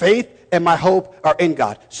 my faith and my hope are in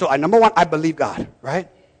God. So number one, I believe God, right?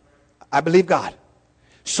 I believe God.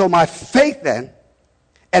 So my faith then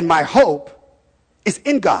and my hope is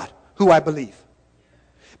in God, who I believe.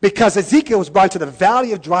 Because Ezekiel was brought to the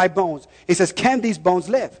valley of dry bones. He says, can these bones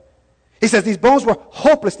live? He says, these bones were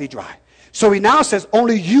hopelessly dry. So he now says,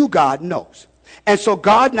 only you, God, knows. And so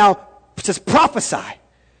God now says, prophesy.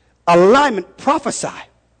 Alignment, prophesy.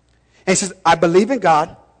 And he says, I believe in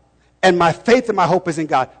God, and my faith and my hope is in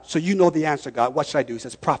God. So you know the answer, God. What should I do? He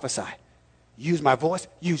says, prophesy. Use my voice,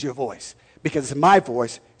 use your voice. Because it's my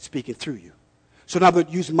voice speaking through you. So now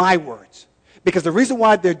use my words. Because the reason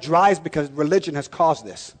why they're dry is because religion has caused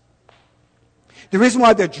this. The reason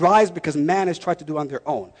why they're dry is because man has tried to do it on their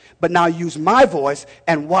own. But now use my voice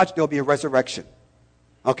and watch, there'll be a resurrection.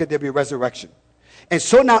 Okay, there'll be a resurrection. And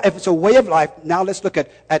so now, if it's a way of life, now let's look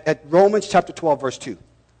at Romans chapter 12, verse 2.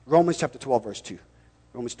 Romans chapter 12, verse 2.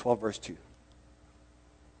 Romans 12, verse 2.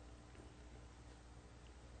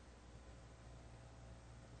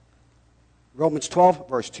 Romans 12,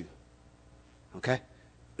 verse 2. Okay?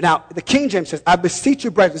 Now, the King James says, I beseech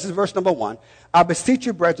you, brethren, this is verse number 1. I beseech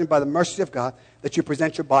you, brethren, by the mercy of God, that you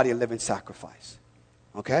present your body a living sacrifice.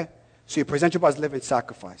 Okay? So you present your body as a living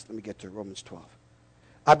sacrifice. Let me get to Romans 12.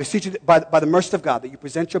 I beseech you by the mercy of God that you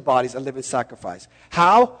present your bodies a living sacrifice.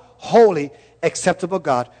 How? Holy, acceptable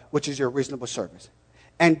God, which is your reasonable service.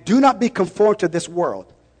 And do not be conformed to this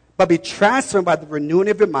world, but be transformed by the renewing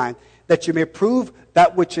of your mind, that you may prove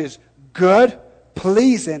that which is good,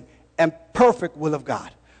 pleasing, and perfect will of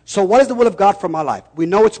God. So what is the will of God for my life? We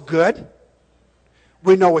know it's good,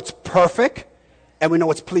 we know it's perfect, and we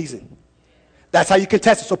know it's pleasing. That's how you can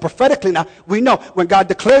test it. So prophetically now, we know when God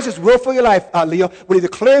declares his will for your life, Leo, when he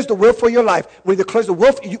declares the will for your life, when he declares the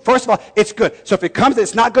will for you, first of all, it's good. So if it comes that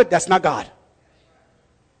it's not good, that's not God.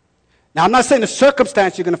 Now, I'm not saying the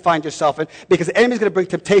circumstance you're going to find yourself in, because the enemy's going to bring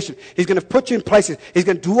temptation. He's going to put you in places. He's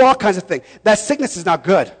going to do all kinds of things. That sickness is not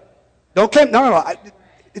good. Don't claim, no.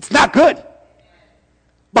 It's not good.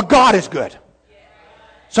 But God is good.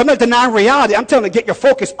 So I'm not denying reality. I'm telling you to get your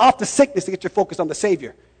focus off the sickness to get your focus on the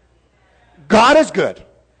Savior. God is good.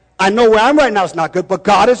 I know where I'm right now is not good, but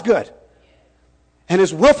God is good. And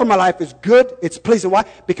his will for my life is good. It's pleasing. Why?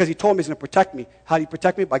 Because he told me he's going to protect me. How do you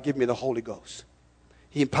protect me? By giving me the Holy Ghost.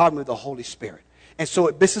 He empowered me with the Holy Spirit. And so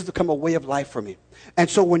this has become a way of life for me. And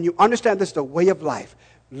so when you understand this is the way of life,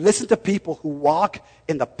 listen to people who walk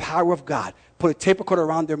in the power of God. Put a tape recorder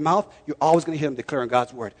around their mouth, you're always going to hear them declaring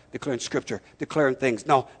God's word, declaring scripture, declaring things.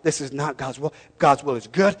 No, this is not God's will. God's will is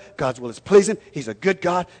good. God's will is pleasing. He's a good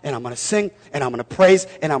God, and I'm going to sing, and I'm going to praise,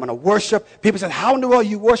 and I'm going to worship. People say, how in the world are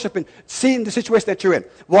you worshiping, seeing the situation that you're in?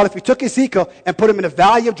 Well, if you took Ezekiel and put him in a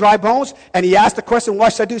valley of dry bones, and he asked the question,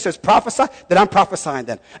 what should I do? He says, prophesy. Then I'm prophesying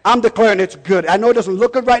then. I'm declaring it's good. I know it doesn't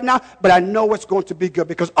look good right now, but I know it's going to be good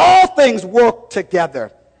because all things work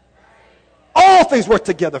together. All things work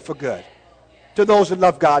together for good to those who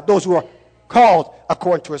love God, those who are called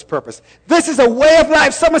according to his purpose. This is a way of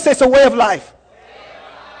life. Someone say it's a way of life.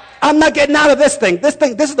 I'm not getting out of this thing. This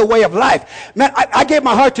is the way of life. Man, I gave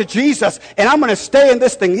my heart to Jesus, and I'm going to stay in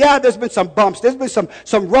this thing. Yeah, there's been some bumps. There's been some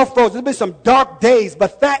rough roads. There's been some dark days.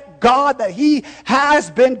 But thank God that he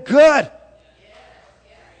has been good.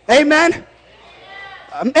 Amen?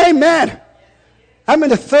 Amen. I'm in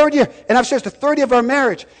the third year, and I've shared the third year of our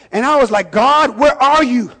marriage. And I was like, God, where are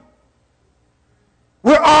you?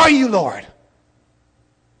 Where are you, Lord?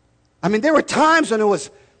 I mean, there were times when it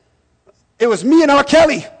was me and R.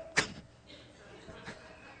 Kelly.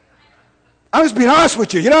 I'm just being honest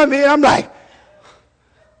with you. You know what I mean? I'm like,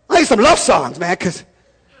 I need some love songs, man, because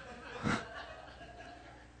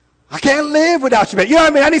I can't live without you, man. You know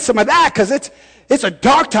what I mean? I need some of that because it's a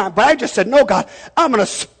dark time. But I just said, no, God, I'm going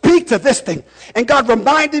to speak to this thing. And God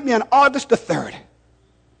reminded me on August the 3rd,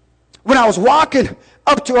 when I was walking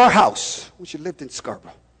up to our house, when she lived in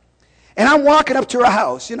Scarborough. And I'm walking up to her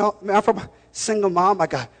house. You know, I'm from a single mom. I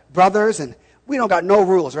got brothers, and we don't got no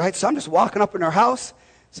rules, right? So I'm just walking up in her house.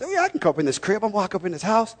 So, yeah, I can come up in this crib. I'm walking up in this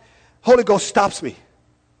house. Holy Ghost stops me.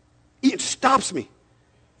 He stops me.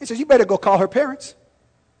 He says, you better go call her parents.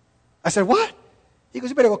 I said, what? He goes,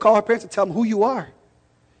 you better go call her parents and tell them who you are.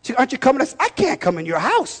 She said, aren't you coming? I said, I can't come in your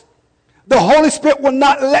house. The Holy Spirit will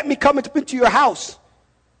not let me come into your house.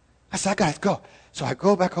 I said, I got to go. So I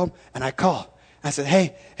go back home, and I call. I said,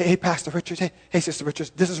 hey, Pastor Richards. Hey, Sister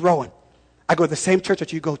Richards. This is Rowan. I go to the same church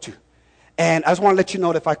that you go to. And I just want to let you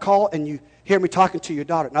know that if I call and you hear me talking to your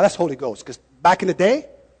daughter, now that's Holy Ghost. Because back in the day,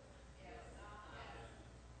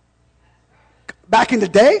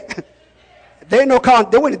 they ain't no calling.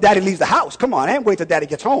 They wait till Daddy leaves the house. Come on, I ain't wait till Daddy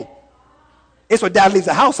gets home. It's when Dad leaves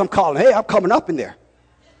the house, I'm calling. Hey, I'm coming up in there.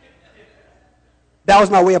 That was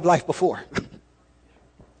my way of life before.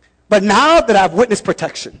 But now that I've witnessed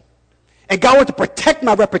protection, and God wants to protect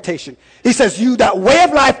my reputation, he says, that way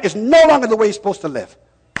of life is no longer the way you're supposed to live.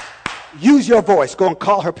 Use your voice. Go and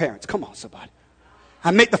call her parents. Come on, somebody.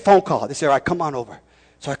 I make the phone call. They say, all right, come on over.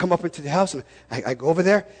 So I come up into the house, and I go over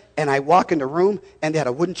there, and I walk in the room, and they had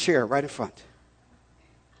a wooden chair right in front.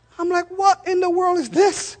 I'm like, what in the world is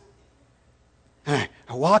this? And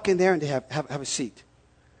I walk in there, and they have a seat.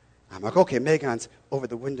 I'm like, okay, Meggon's over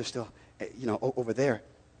the window still, over there.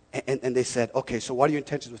 And they said, okay, so what are your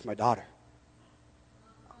intentions with my daughter?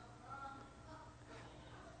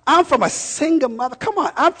 I'm from a single mother. Come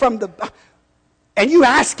on, and you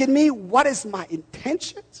asking me what is my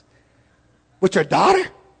intentions with your daughter?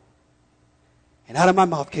 And out of my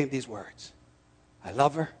mouth came these words. I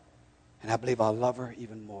love her, and I believe I'll love her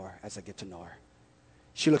even more as I get to know her.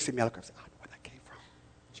 She looks at me, I look at her, I know where that came from.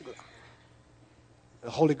 She goes, the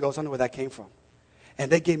Holy Ghost, I know where that came from.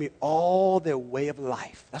 And they gave me all their way of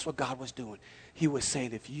life. That's what God was doing. He was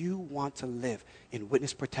saying, if you want to live in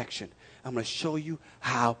witness protection, I'm going to show you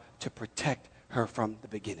how to protect her from the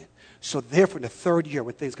beginning. So therefore, in the third year,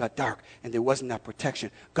 when things got dark and there wasn't that protection,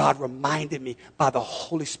 God reminded me by the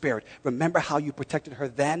Holy Spirit, remember how you protected her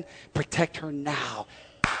then? Protect her now.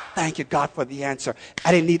 Thank you, God, for the answer.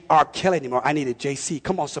 I didn't need R. Kelly anymore. I needed JC.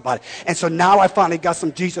 Come on, somebody. And so now I finally got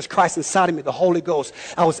some Jesus Christ inside of me, the Holy Ghost.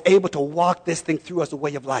 I was able to walk this thing through as a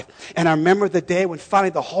way of life. And I remember the day when finally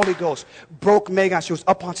the Holy Ghost broke Meggon. She was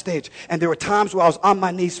up on stage. And there were times where I was on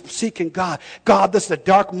my knees seeking God. God, this is a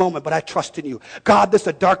dark moment, but I trust in you. God, this is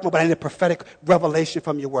a dark moment, but I need a prophetic revelation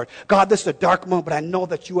from your word. God, this is a dark moment, but I know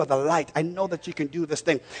that you are the light. I know that you can do this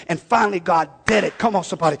thing. And finally, God did it. Come on,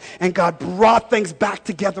 somebody. And God brought things back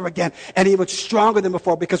together again, and even stronger than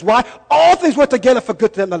before. Because why? All things work together for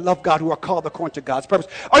good to them that love God, who are called according to God's purpose.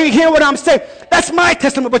 Are you hearing what I'm saying? That's my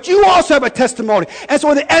testimony, but you also have a testimony. And so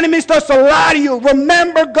when the enemy starts to lie to you,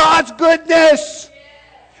 remember God's goodness.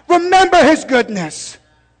 Remember his goodness.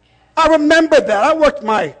 I remember that. I worked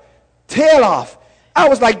my tail off. I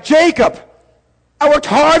was like Jacob. I worked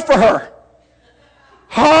hard for her.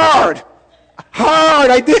 Hard.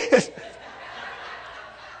 I did.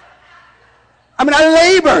 I mean, I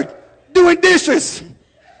labored doing dishes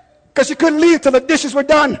because she couldn't leave till the dishes were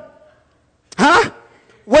done.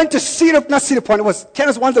 Went to not Cedar Point, it was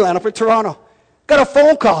Kenneth Wonderland up in Toronto. Got a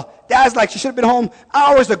phone call. Dad's like, she should have been home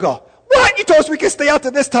hours ago. What? You told us we could stay out to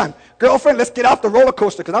this time. Girlfriend, let's get off the roller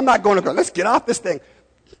coaster because I'm not going to go. Let's get off this thing.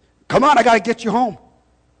 Come on, I got to get you home.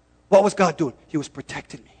 What was God doing? He was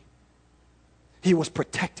protecting me. He was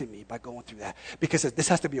protecting me by going through that. Because this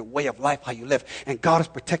has to be a way of life, how you live. And God has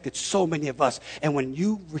protected so many of us. And when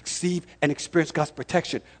you receive and experience God's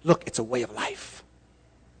protection, look, it's a way of life.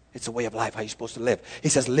 It's a way of life, how you're supposed to live. He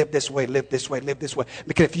says, live this way, live this way, live this way.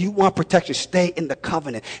 Because if you want protection, stay in the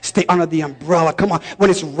covenant. Stay under the umbrella. Come on. When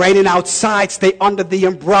it's raining outside, stay under the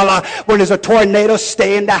umbrella. When there's a tornado,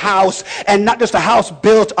 stay in the house. And not just a house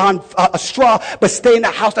built on a straw, but stay in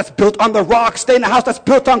the house that's built on the rock. Stay in the house that's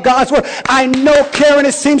built on God's word. I know, Karen,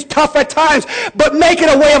 it seems tough at times, but make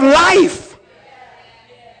it a way of life.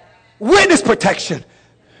 Witness protection.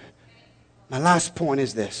 My last point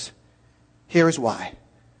is this. Here is why.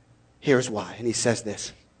 Here's why. And he says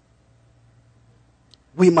this.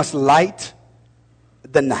 We must light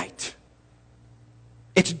the night.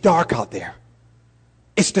 It's dark out there.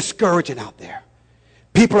 It's discouraging out there.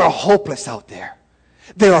 People are hopeless out there.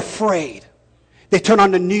 They're afraid. They turn on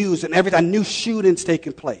the news and a new shooting's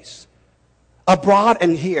taking place. Abroad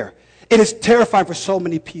and here. It is terrifying for so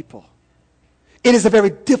many people. It is a very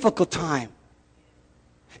difficult time.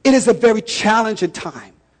 It is a very challenging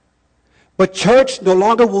time. But church, no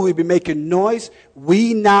longer will we be making noise.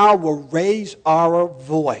 We now will raise our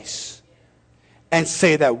voice and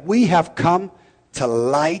say that we have come to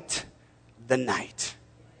light the night.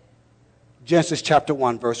 Genesis chapter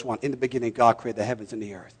 1, verse 1. In the beginning, God created the heavens and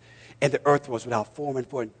the earth. And the earth was without form and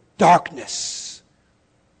void. Darkness.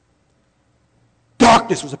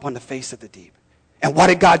 Darkness was upon the face of the deep. And what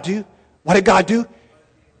did God do? What did God do?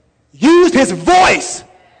 Used his voice.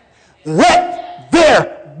 Let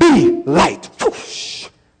there be light. Whoosh.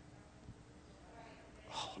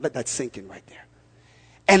 Oh, let that sink in right there.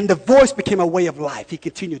 And the voice became a way of life. He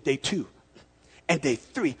continued day 2 and day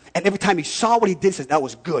 3. And every time he saw what he did, he said that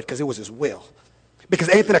was good because it was his will. Because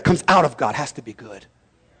anything that comes out of God has to be good.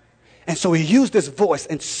 And so he used his voice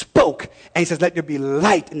and spoke. And he says, let there be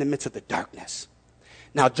light in the midst of the darkness.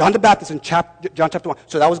 Now, John the Baptist in John chapter 1.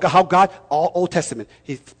 So that was how God, all Old Testament,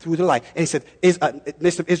 he threw the light. And he said,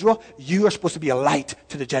 nation of Israel, you are supposed to be a light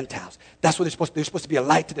to the Gentiles. That's what they're supposed to be a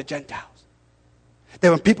light to the Gentiles. That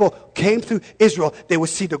when people came through Israel, they would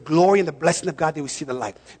see the glory and the blessing of God. They would see the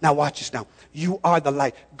light. Now, watch this now. You are the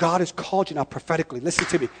light. God has called you now prophetically. Listen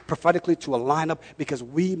to me. Prophetically to a lineup because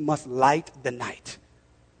we must light the night.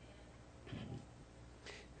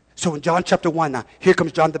 So in John chapter 1 now, here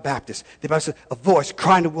comes John the Baptist. The Bible says, a voice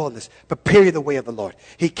crying in the wilderness, prepare ye the way of the Lord.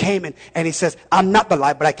 He came in and he says, I'm not the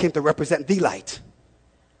light, but I came to represent the light.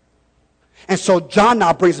 And so John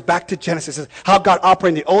now brings us back to Genesis. Says how God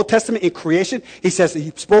operated in the Old Testament in creation. He says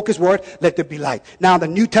he spoke his word, let there be light. Now in the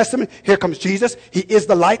New Testament, here comes Jesus. He is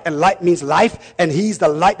the light, and light means life. And he's the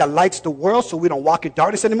light that lights the world, so we don't walk in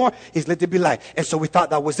darkness anymore. He's let there be light. And so we thought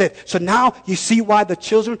that was it. So now you see why the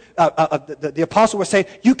children, the apostle was saying,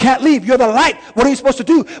 you can't leave. You're the light. What are you supposed to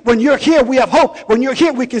do? When you're here, we have hope. When you're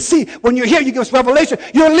here, we can see. When you're here, you give us revelation.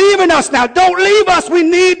 You're leaving us now. Don't leave us. We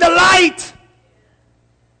need the light.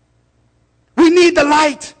 We need the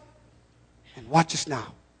light. And watch this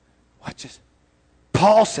now. Watch this.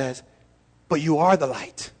 Paul says, but you are the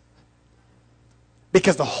light.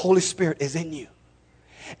 Because the Holy Spirit is in you.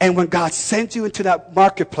 And when God sends you into that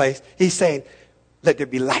marketplace, he's saying, let there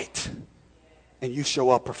be light. And you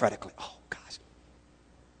show up prophetically. Oh, gosh.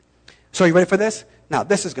 So are you ready for this? Now,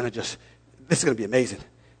 this is going to be amazing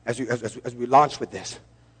as we launch with this.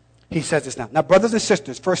 He says this now. Now, brothers and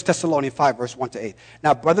sisters, 1 Thessalonians 5, verse 1 to 8.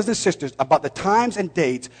 Now, brothers and sisters, about the times and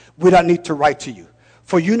dates, we don't need to write to you.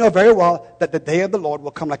 For you know very well that the day of the Lord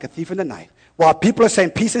will come like a thief in the night. While people are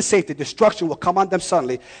saying peace and safety, destruction will come on them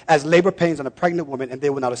suddenly as labor pains on a pregnant woman, and they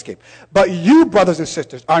will not escape. But you, brothers and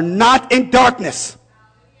sisters, are not in darkness,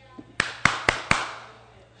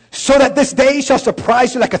 so that this day shall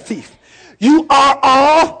surprise you like a thief. You are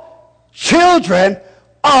all children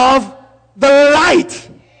of the light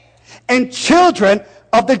and children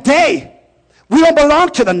of the day. We don't belong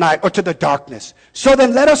to the night or to the darkness. So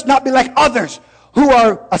then let us not be like others who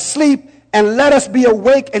are asleep, and let us be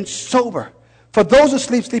awake and sober. For those who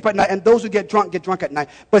sleep, sleep at night, and those who get drunk at night.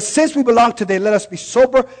 But since we belong to the day, let us be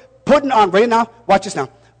sober, putting on, right now, watch this now,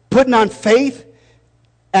 putting on faith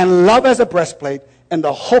and love as a breastplate, and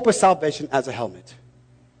the hope of salvation as a helmet.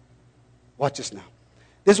 Watch this now.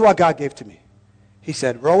 This is what God gave to me. He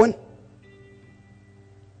said, Rowan,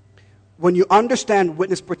 when you understand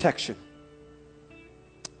witness protection,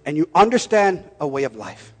 and you understand a way of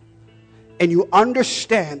life, and you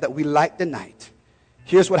understand that we light the night,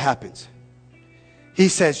 here's what happens. He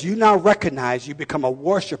says, you now recognize you become a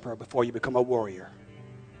worshiper before you become a warrior.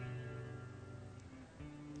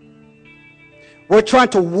 We're trying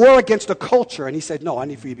to war against the culture, and he said, no, I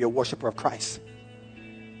need for you to be a worshiper of Christ.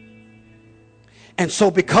 And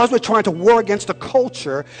so because we're trying to war against the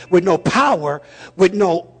culture with no power, with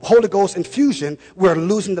no Holy Ghost infusion, we're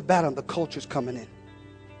losing the battle and the culture's coming in.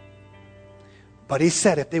 But he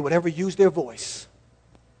said if they would ever use their voice,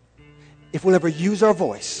 if we'll ever use our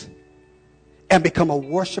voice and become a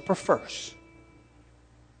worshiper first,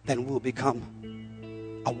 then we'll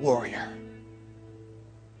become a warrior.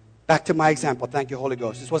 Back to my example. Thank you, Holy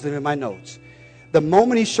Ghost. This wasn't in my notes. The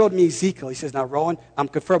moment he showed me Ezekiel, he says, now, Rowan, I'm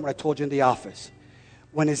confirming what I told you in the office.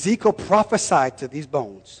 When Ezekiel prophesied to these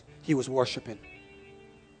bones, he was worshiping.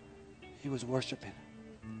 He was worshiping.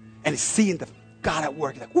 And seeing the God at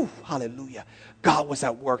work. He's like, ooh, hallelujah. God was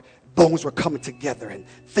at work. Bones were coming together and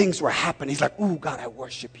things were happening. He's like, ooh, God, I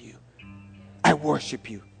worship you. I worship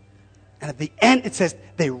you. And at the end, it says,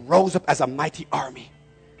 they rose up as a mighty army.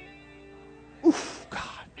 Oof, God.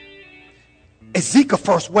 Ezekiel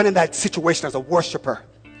first went in that situation as a worshiper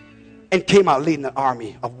and came out leading an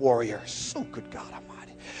army of warriors. So good, God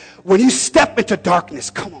Almighty. When you step into darkness,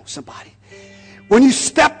 come on, somebody. When you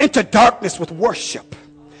step into darkness with worship,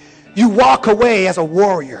 you walk away as a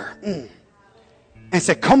warrior and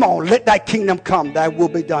say, come on, let thy kingdom come, thy will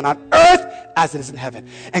be done on earth as it is in heaven.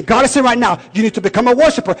 And God is saying right now, you need to become a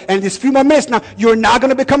worshiper. And in these few more minutes now, you're now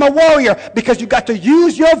going to become a warrior because you got to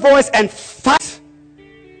use your voice and fight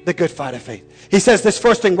the good fight of faith. He says this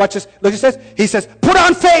first thing, watch this. Look what he says. He says, put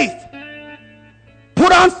on faith.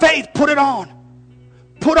 Put on faith. Put it on.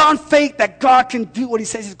 Put on faith that God can do what he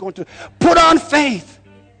says he's going to do. Put on faith.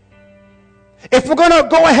 If we're going to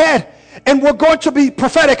go ahead and we're going to be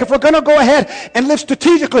prophetic, if we're going to go ahead and live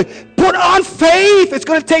strategically, put on faith. It's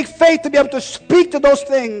going to take faith to be able to speak to those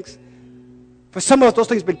things. For some of us, those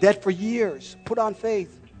things have been dead for years. Put on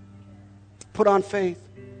faith. Put on faith.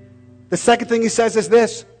 The second thing he says is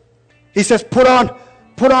this. He says, put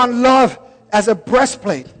on love as a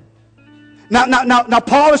breastplate. Now,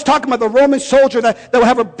 Paul is talking about the Roman soldier that will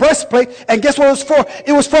have a breastplate, and guess what it was for?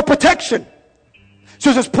 It was for protection. So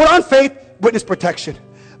he says, put on faith, witness protection.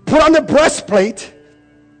 Put on the breastplate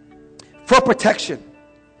for protection.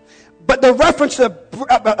 But the reference to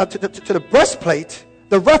the breastplate,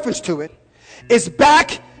 the reference to it, is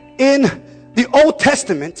back in the Old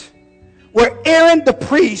Testament, where Aaron the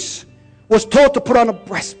priest was told to put on a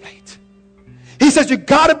breastplate. He says you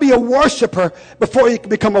got to be a worshiper before you can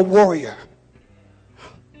become a warrior.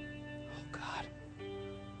 Oh, God.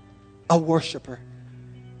 A worshiper.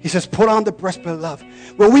 He says, put on the breastplate of love.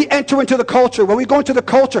 When we enter into the culture, when we go into the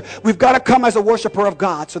culture, we've got to come as a worshiper of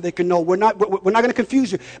God so they can know we're not going to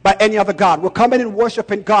confuse you by any other God. We're coming and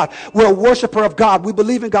worshiping God. We're a worshiper of God. We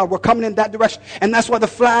believe in God. We're coming in that direction. And that's why the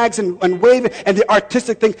flags and waving and the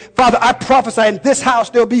artistic thing. Father, I prophesy in this house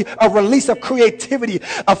there'll be a release of creativity,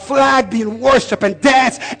 a flag being worship and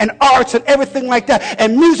dance and arts and everything like that.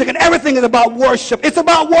 And music and everything is about worship. It's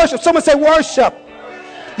about worship. Someone say worship.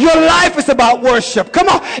 Your life is about worship. Come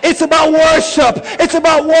on. It's about worship. It's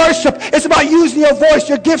about worship. It's about using your voice,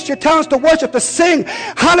 your gifts, your talents to worship, to sing.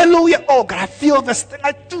 Hallelujah. Oh, God, I feel this thing.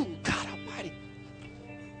 I do. God Almighty.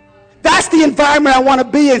 That's the environment I want to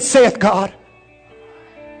be in, saith God.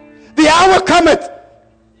 The hour cometh,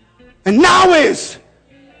 and now is.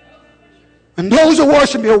 And those who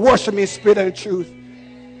worship me will worship me in spirit and in truth.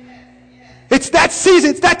 It's that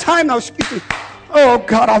season. It's that time now. Excuse me. Oh,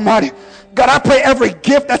 God Almighty. God, I pray every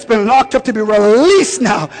gift that's been locked up to be released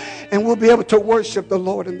now. And we'll be able to worship the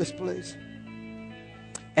Lord in this place.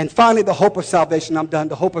 And finally, the hope of salvation. I'm done.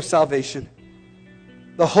 The hope of salvation.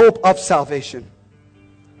 The hope of salvation.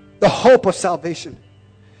 The hope of salvation.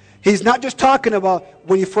 He's not just talking about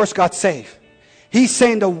when you first got saved. He's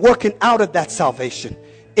saying the working out of that salvation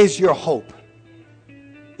is your hope.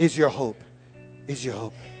 Is your hope. Is your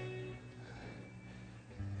hope.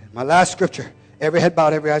 And my last scripture. Every head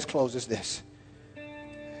bowed, every eyes closed is this.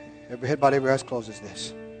 Every head bowed, every eyes closed is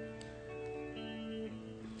this.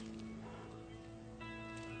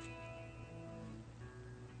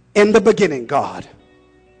 In the beginning, God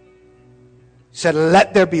said,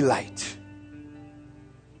 let there be light.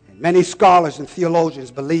 And many scholars and theologians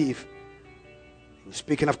believe he was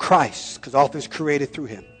speaking of Christ because all things created through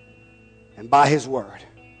him and by his word.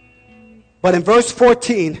 But in verse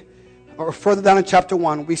 14, or further down in chapter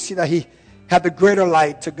 1, we see that he had the greater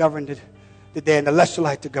light to govern the day and the lesser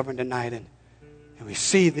light to govern the night. And we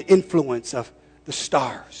see the influence of the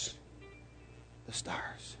stars. The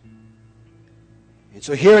stars. And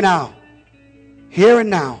so here and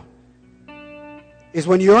now, is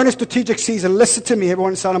when you're in a strategic season. Listen to me,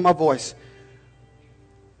 everyone, the sound of my voice.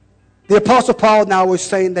 The Apostle Paul now was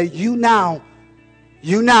saying that you now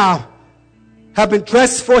have been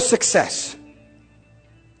dressed for success.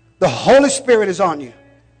 The Holy Spirit is on you.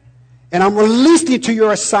 And I'm releasing you to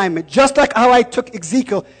your assignment. Just like how I took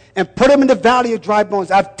Ezekiel and put him in the valley of dry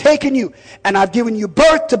bones. I've taken you and I've given you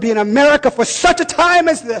birth to be in America for such a time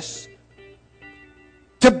as this.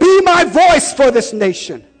 To be my voice for this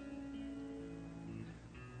nation.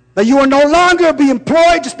 That you will no longer be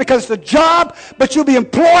employed just because it's a job, but you'll be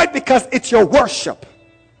employed because it's your worship.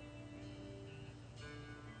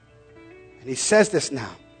 And he says this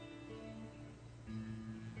now.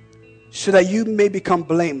 So that you may become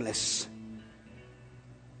blameless.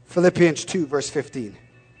 Philippians 2 verse 15.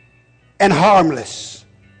 And harmless.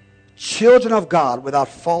 Children of God without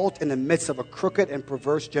fault in the midst of a crooked and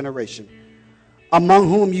perverse generation. Among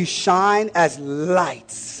whom you shine as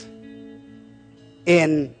lights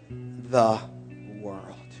in the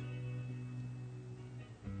world.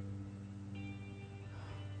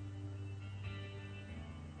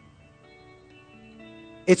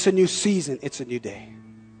 It's a new season. It's a new day.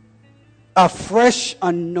 A fresh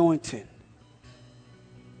anointing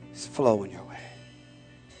is flowing your way.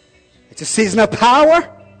 It's a season of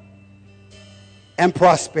power and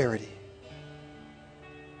prosperity.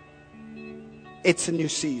 It's a new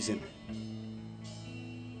season.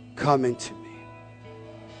 Coming to me.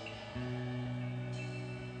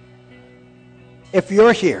 If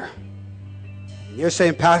you're here and you're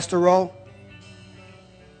saying, Pastor Rowe,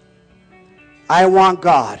 I want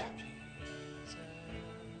God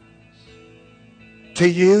to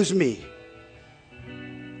use me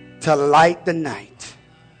to light the night,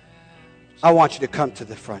 I want you to come to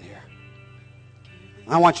the front here.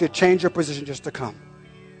 I want you to change your position just to come.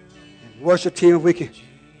 And worship team, if we can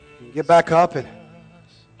get back up and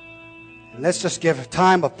let's just give a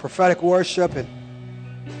time of prophetic worship and